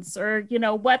difference, or, you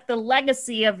know, what the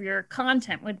legacy of your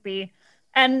content would be.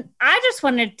 And I just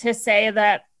wanted to say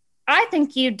that I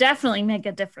think you definitely make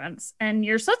a difference, and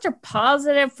you're such a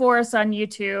positive force on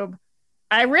YouTube.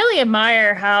 I really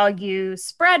admire how you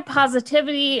spread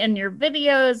positivity in your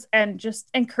videos and just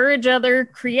encourage other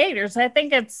creators. I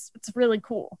think it's really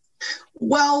cool.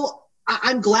 Well,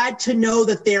 I'm glad to know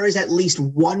that there is at least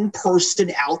one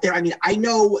person out there. I mean, I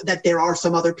know that there are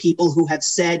some other people who have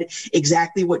said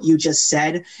exactly what you just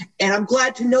said. And I'm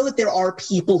glad to know that there are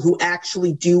people who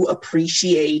actually do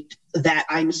appreciate that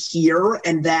I'm here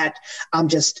and that I'm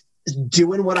just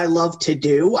doing what I love to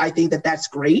do. I think that that's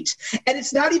great. And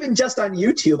it's not even just on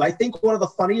YouTube. I think one of the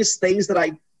funniest things that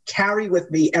I carry with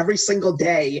me every single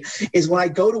day is when I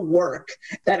go to work,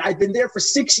 that I've been there for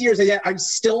 6 years and yet I'm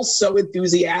still so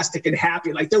enthusiastic and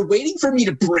happy. Like, they're waiting for me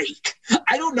to break.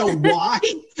 I don't know why.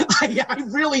 I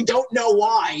really don't know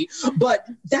why. But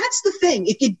that's the thing.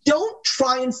 If you don't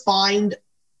try and find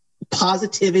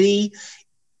positivity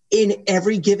in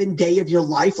every given day of your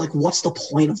life, like, what's the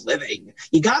point of living?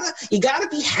 You gotta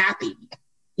be happy.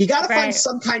 You gotta find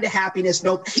some kind of happiness.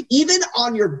 No, even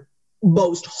on your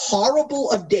most horrible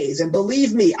of days, and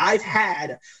believe me, I've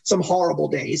had some horrible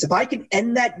days. If I can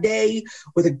end that day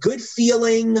with a good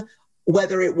feeling,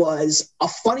 whether it was a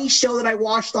funny show that I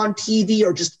watched on TV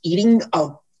or just eating a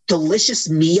delicious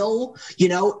meal, you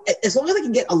know, as long as I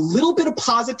can get a little bit of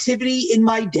positivity in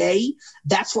my day,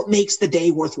 that's what makes the day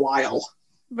worthwhile.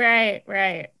 Right.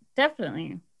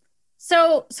 Definitely.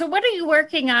 So what are you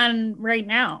working on right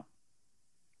now?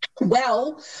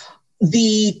 Well,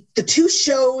 the 2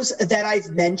 shows that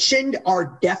I've mentioned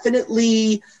are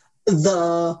definitely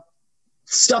the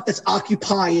stuff that's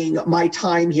occupying my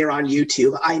time here on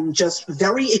YouTube. I'm just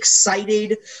very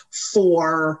excited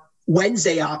for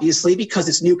Wednesday, obviously, because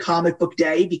it's New Comic Book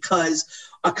Day, because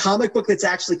a comic book that's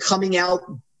actually coming out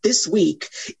this week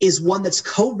is one that's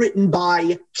co-written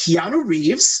by Keanu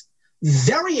Reeves.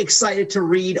 Very excited to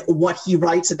read what he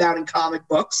writes about in comic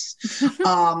books.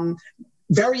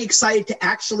 Very excited to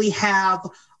actually have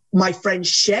my friend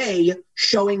Shay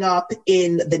showing up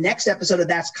in the next episode of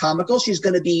That's Comical. She's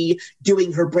going to be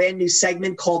doing her brand new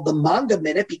segment called the Manga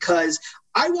Minute, because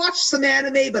I watch some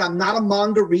anime, but I'm not a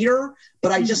manga reader.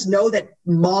 But I just know that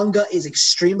manga is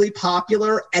extremely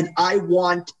popular, and I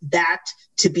want that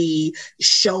to be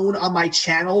shown on my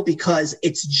channel because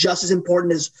it's just as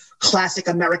important as classic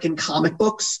American comic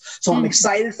books. So I'm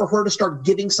excited for her to start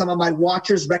giving some of my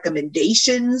watchers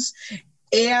recommendations.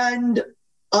 And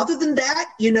other than that,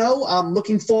 I'm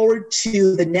looking forward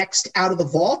to the next Out of the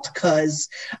Vault, because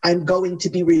I'm going to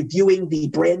be reviewing the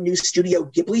brand new Studio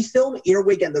Ghibli film,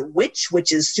 Earwig and the Witch,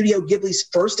 which is Studio Ghibli's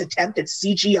first attempt at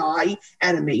CGI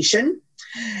animation,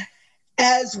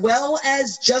 as well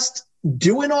as just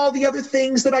doing all the other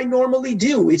things that I normally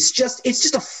do. It's just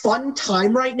a fun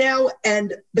time right now.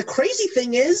 And the crazy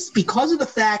thing is, because of the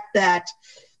fact that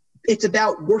it's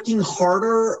about working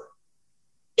harder,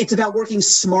 it's about working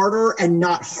smarter and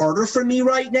not harder for me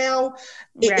right now.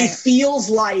 It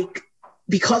feels like,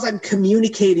 because I'm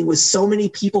communicating with so many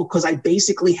people, because I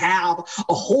basically have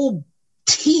a whole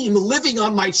team living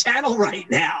on my channel right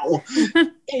now.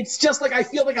 It's just like I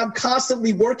feel like I'm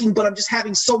constantly working, but I'm just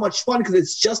having so much fun because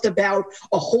it's just about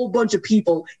a whole bunch of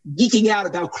people geeking out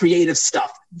about creative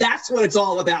stuff. That's what it's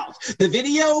all about. The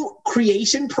video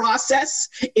creation process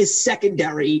is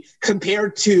secondary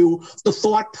compared to the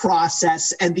thought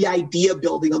process and the idea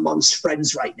building amongst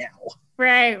friends right now.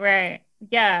 Right.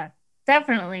 Yeah,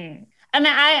 definitely. And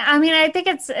I think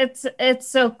it's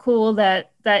so cool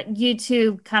that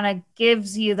YouTube kind of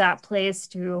gives you that place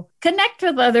to connect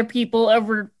with other people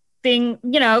over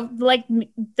like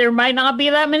there might not be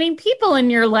that many people in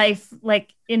your life,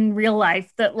 like in real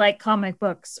life, that like comic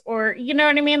books, or you know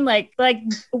what I mean? Like,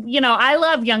 I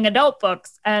love young adult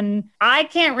books, and I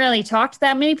can't really talk to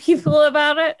that many people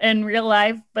about it in real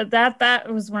life, but that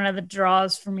was one of the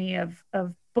draws for me of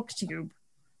BookTube.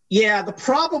 Yeah, the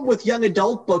problem with young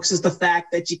adult books is the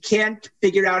fact that you can't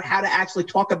figure out how to actually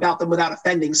talk about them without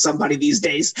offending somebody these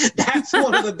days. That's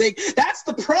that's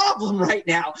the problem right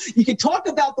now. You can talk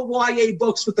about the YA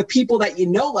books with the people that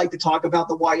like to talk about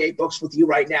the YA books with you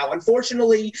right now.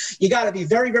 Unfortunately, you got to be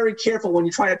very, very careful when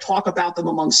you try to talk about them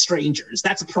among strangers.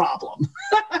 That's a problem.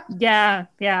 Yeah.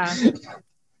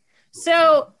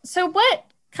 So what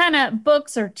kind of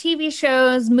books or TV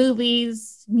shows,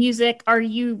 movies, music are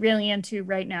you really into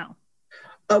right now?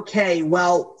 Okay,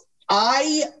 well,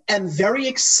 I am very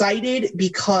excited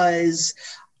because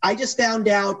I just found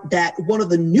out that one of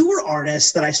the newer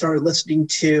artists that I started listening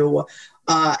to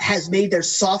has made their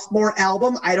sophomore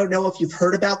album. I don't know if you've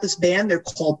heard about this band. They're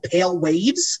called Pale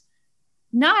Waves.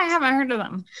 No, I haven't heard of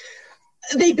them.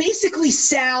 They basically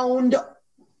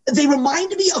they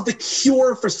remind me of The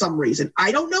Cure for some reason.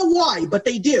 I don't know why, but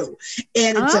they do.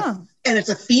 And it's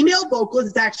a female vocalist.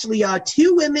 It's actually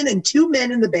 2 women and 2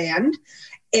 men in the band.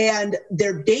 And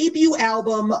their debut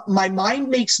album, My Mind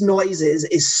Makes Noises,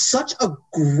 is such a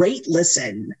great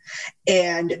listen.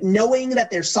 And knowing that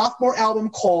their sophomore album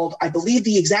called, I believe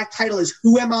the exact title is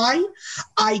Who Am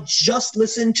I just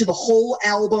listened to the whole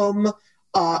album.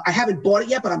 I haven't bought it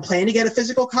yet, but I'm planning to get a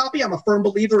physical copy. I'm a firm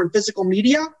believer in physical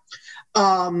media.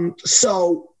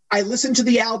 So I listened to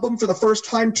the album for the first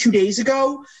time 2 days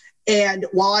ago, and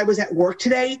while I was at work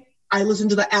today, I listened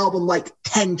to the album like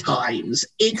 10 times.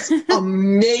 It's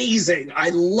amazing. I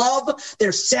love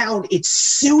their sound. It's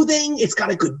soothing. It's got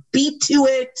a good beat to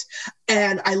it.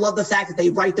 And I love the fact that they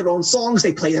write their own songs.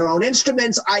 They play their own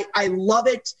instruments. I love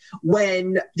it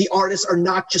when the artists are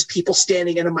not just people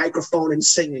standing in a microphone and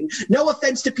singing. No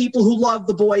offense to people who love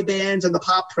the boy bands and the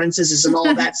pop princesses and all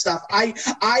of that stuff.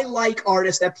 I like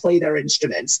artists that play their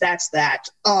instruments. That's that.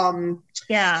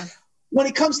 Yeah. When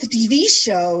it comes to TV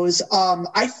shows,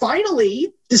 I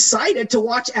finally decided to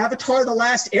watch Avatar: The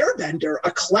Last Airbender,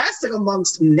 a classic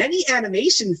amongst many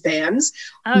animation fans.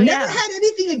 Never had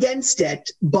anything against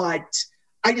it, but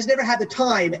I just never had the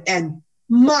time. And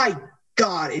my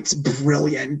God, it's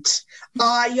brilliant.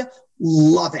 I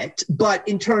love it. But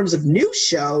in terms of new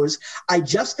shows, I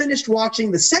just finished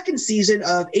watching the 2nd season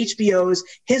of HBO's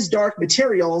His Dark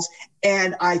Materials,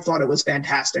 and I thought it was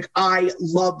fantastic. I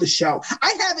love the show.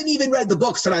 I haven't even read the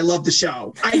books, and I love the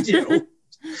show. I do.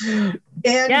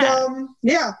 And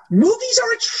movies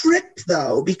are a trip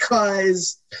though,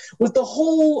 because with the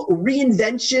whole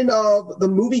reinvention of the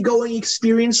movie-going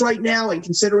experience right now, and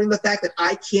considering the fact that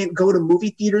I can't go to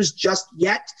movie theaters just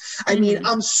yet, I mean,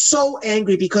 I'm so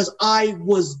angry because I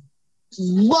was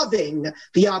loving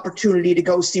the opportunity to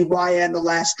go see Raya and the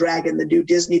Last Dragon, the new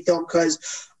Disney film, because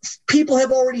people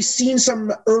have already seen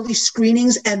some early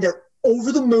screenings and they're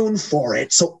over the moon for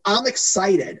it. So I'm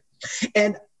excited.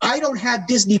 And I don't have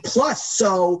Disney Plus,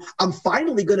 so I'm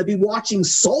finally going to be watching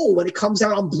Soul when it comes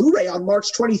out on Blu-ray on March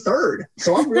 23rd.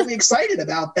 So I'm really excited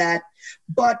about that.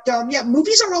 But yeah,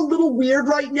 movies are a little weird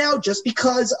right now just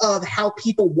because of how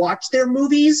people watch their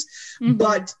movies. Mm-hmm.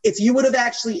 But if you would have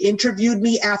actually interviewed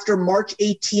me after March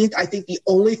 18th, I think the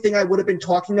only thing I would have been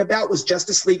talking about was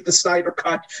Justice League, the Snyder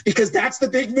Cut, because that's the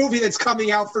big movie that's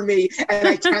coming out for me. And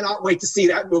I cannot wait to see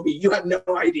that movie. You have no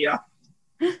idea.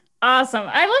 Awesome.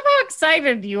 I love how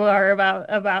excited you are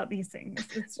about these things.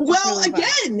 Well, really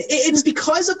again, it's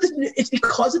because of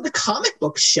the comic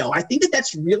book show. I think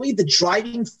that's really the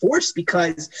driving force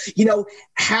because,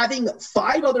 having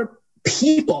 5 other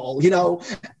people,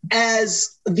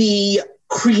 as the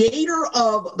creator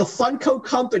of the Funko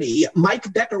company,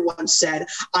 Mike Becker once said,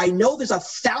 I know there's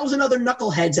 1,000 other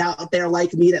knuckleheads out there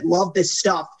like me that love this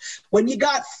stuff. When you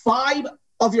got 5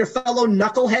 of your fellow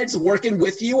knuckleheads working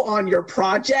with you on your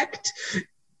project,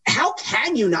 how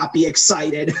can you not be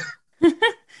excited?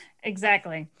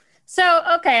 Exactly. So,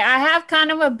 okay, I have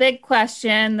kind of a big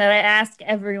question that I ask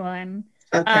everyone.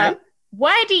 Okay.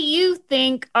 Why do you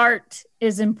think art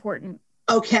is important?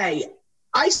 Okay,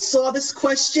 I saw this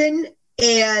question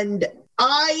and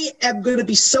I am going to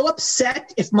be so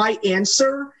upset if my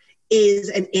answer is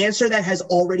an answer that has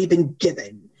already been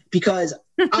given, because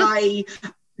I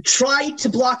try to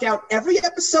block out every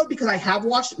episode because I have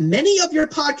watched many of your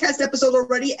podcast episodes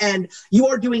already, and you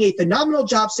are doing a phenomenal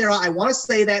job, Sarah. I want to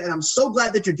say that, and I'm so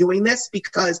glad that you're doing this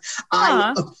because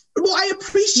I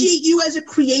appreciate you as a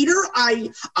creator. I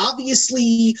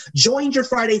obviously joined your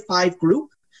Friday 5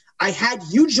 group. I had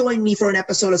you join me for an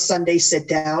episode of Sunday Sit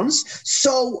Downs.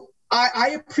 So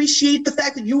I appreciate the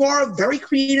fact that you are a very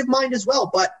creative mind as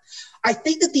well. But I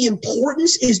think that the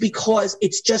importance is because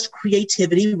it's just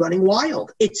creativity running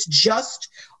wild. It's just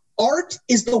art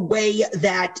is the way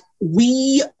that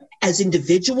we as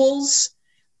individuals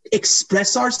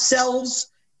express ourselves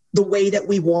the way that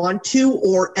we want to,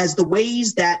 or as the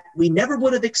ways that we never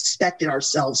would have expected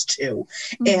ourselves to.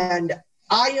 Mm-hmm. And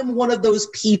I am one of those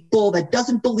people that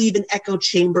doesn't believe in echo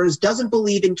chambers, doesn't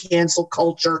believe in cancel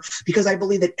culture, because I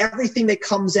believe that everything that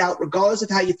comes out, regardless of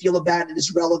how you feel about it,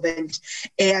 is relevant.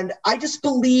 And I just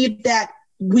believe that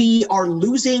we are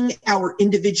losing our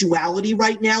individuality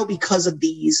right now because of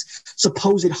these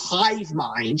supposed hive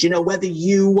minds. Whether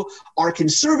you are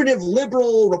conservative,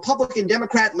 liberal, Republican,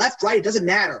 Democrat, left, right, it doesn't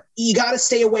matter. You got to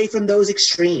stay away from those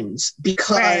extremes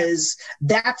because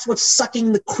that's what's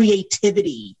sucking the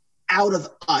creativity out of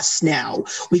us now.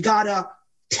 We gotta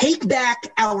take back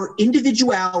our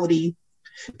individuality,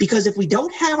 because if we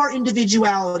don't have our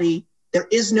individuality, there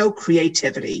is no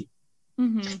creativity.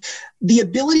 Mm-hmm. The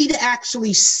ability to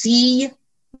actually see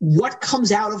what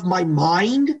comes out of my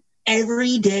mind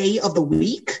every day of the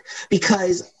week,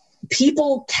 because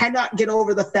people cannot get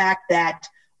over the fact that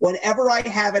whenever I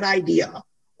have an idea,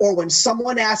 or when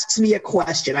someone asks me a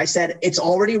question, I said, it's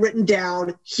already written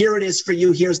down. Here it is for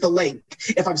you. Here's the link.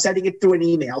 If I'm sending it through an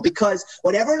email, because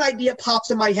whenever an idea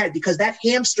pops in my head, because that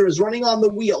hamster is running on the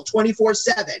wheel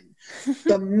 24/7,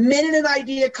 the minute an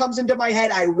idea comes into my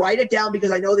head, I write it down, because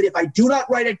I know that if I do not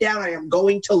write it down, I am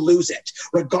going to lose it.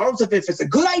 Regardless of if it's a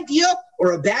good idea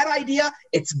or a bad idea,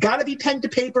 it's got to be pen to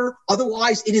paper.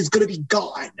 Otherwise, it is going to be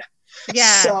gone.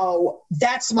 Yeah. So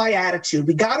that's my attitude.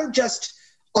 We got to just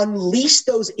unleash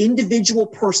those individual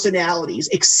personalities,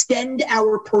 extend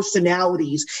our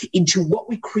personalities into what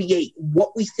we create,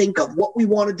 what we think of, what we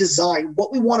want to design,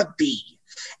 what we want to be.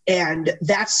 And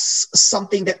that's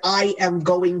something that I am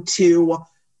going to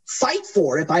fight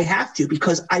for if I have to,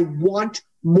 because I want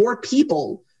more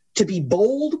people to be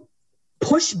bold,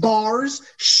 push bars,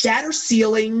 shatter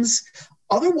ceilings.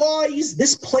 Otherwise,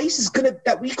 this place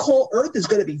that we call Earth is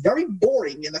going to be very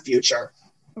boring in the future.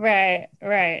 Right.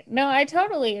 No, I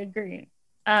totally agree.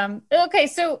 Okay,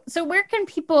 so where can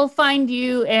people find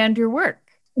you and your work?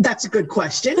 That's a good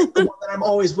question, one that I'm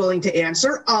always willing to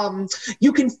answer.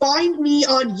 You can find me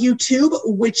on YouTube,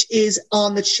 which is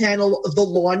on the channel The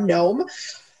Lawn Gnome.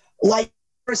 Like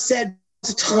I said,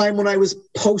 there's a time when I was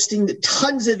posting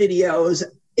tons of videos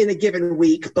in a given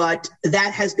week, but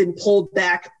that has been pulled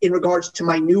back in regards to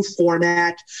my new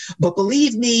format. But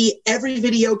believe me, every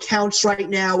video counts right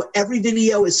now. Every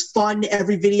video is fun.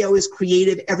 Every video is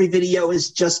creative. Every video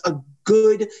is just a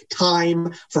good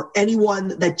time for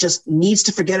anyone that just needs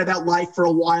to forget about life for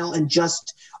a while and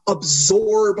just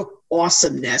absorb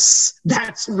awesomeness.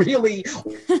 That's really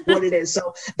what it is.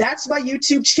 So that's my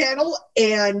YouTube channel,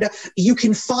 and you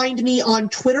can find me on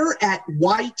Twitter at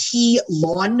YT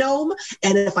Lawn Gnome.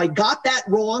 And if I got that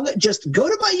wrong, just go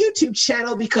to my YouTube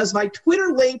channel, because my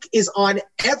Twitter link is on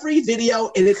every video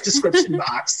in its description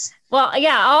box. Well,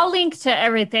 yeah, I'll link to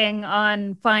everything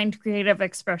on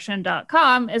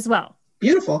findcreativeexpression.com as well.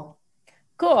 Beautiful.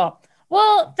 Cool.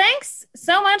 Well, thanks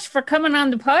so much for coming on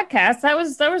the podcast. That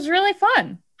was really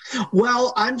fun.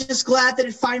 Well, I'm just glad that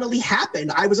it finally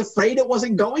happened. I was afraid it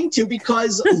wasn't going to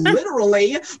because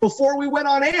literally before we went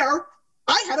on air,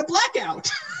 I had a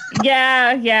blackout.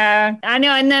 Yeah. I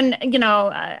know. And then,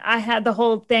 I had the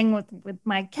whole thing with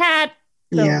my cat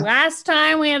the last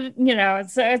time we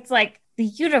had, so it's like the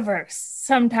universe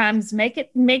sometimes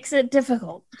makes it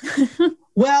difficult.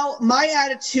 Well, my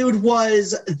attitude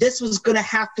was this was going to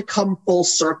have to come full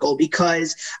circle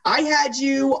because I had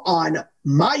you on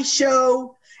my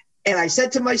show and I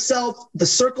said to myself, the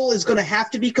circle is going to have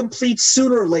to be complete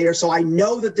sooner or later. So I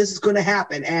know that this is going to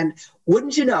happen. And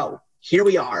wouldn't you know, here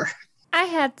we are. I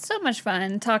had so much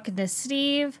fun talking to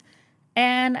Steve,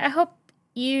 and I hope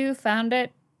you found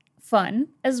it fun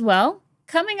as well.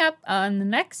 Coming up on the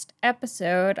next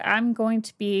episode, I'm going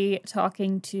to be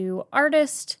talking to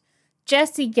artist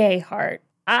Jessie Gayhart.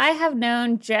 I have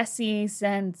known Jessie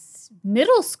since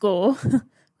middle school,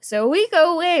 so we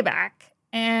go way back,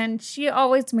 and she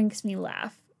always makes me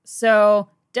laugh. So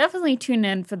definitely tune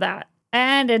in for that.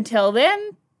 And until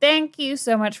then, thank you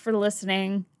so much for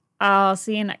listening. I'll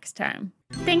see you next time.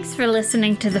 Thanks for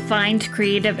listening to the Find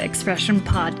Creative Expression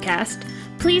podcast.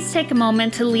 Please take a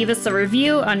moment to leave us a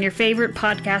review on your favorite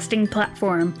podcasting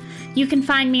platform. You can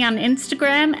find me on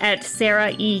Instagram at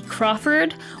Sarah E.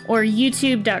 Crawford or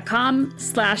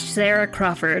youtube.com/Sarah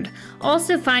Crawford.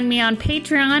 Also find me on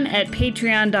Patreon at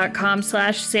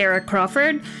patreon.com/Sarah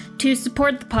Crawford to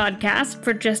support the podcast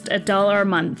for just $1 a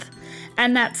month.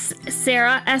 And that's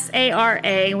Sarah,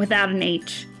 S-A-R-A, without an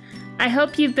H. I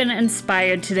hope you've been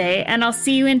inspired today, and I'll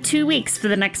see you in 2 weeks for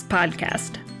the next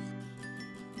podcast.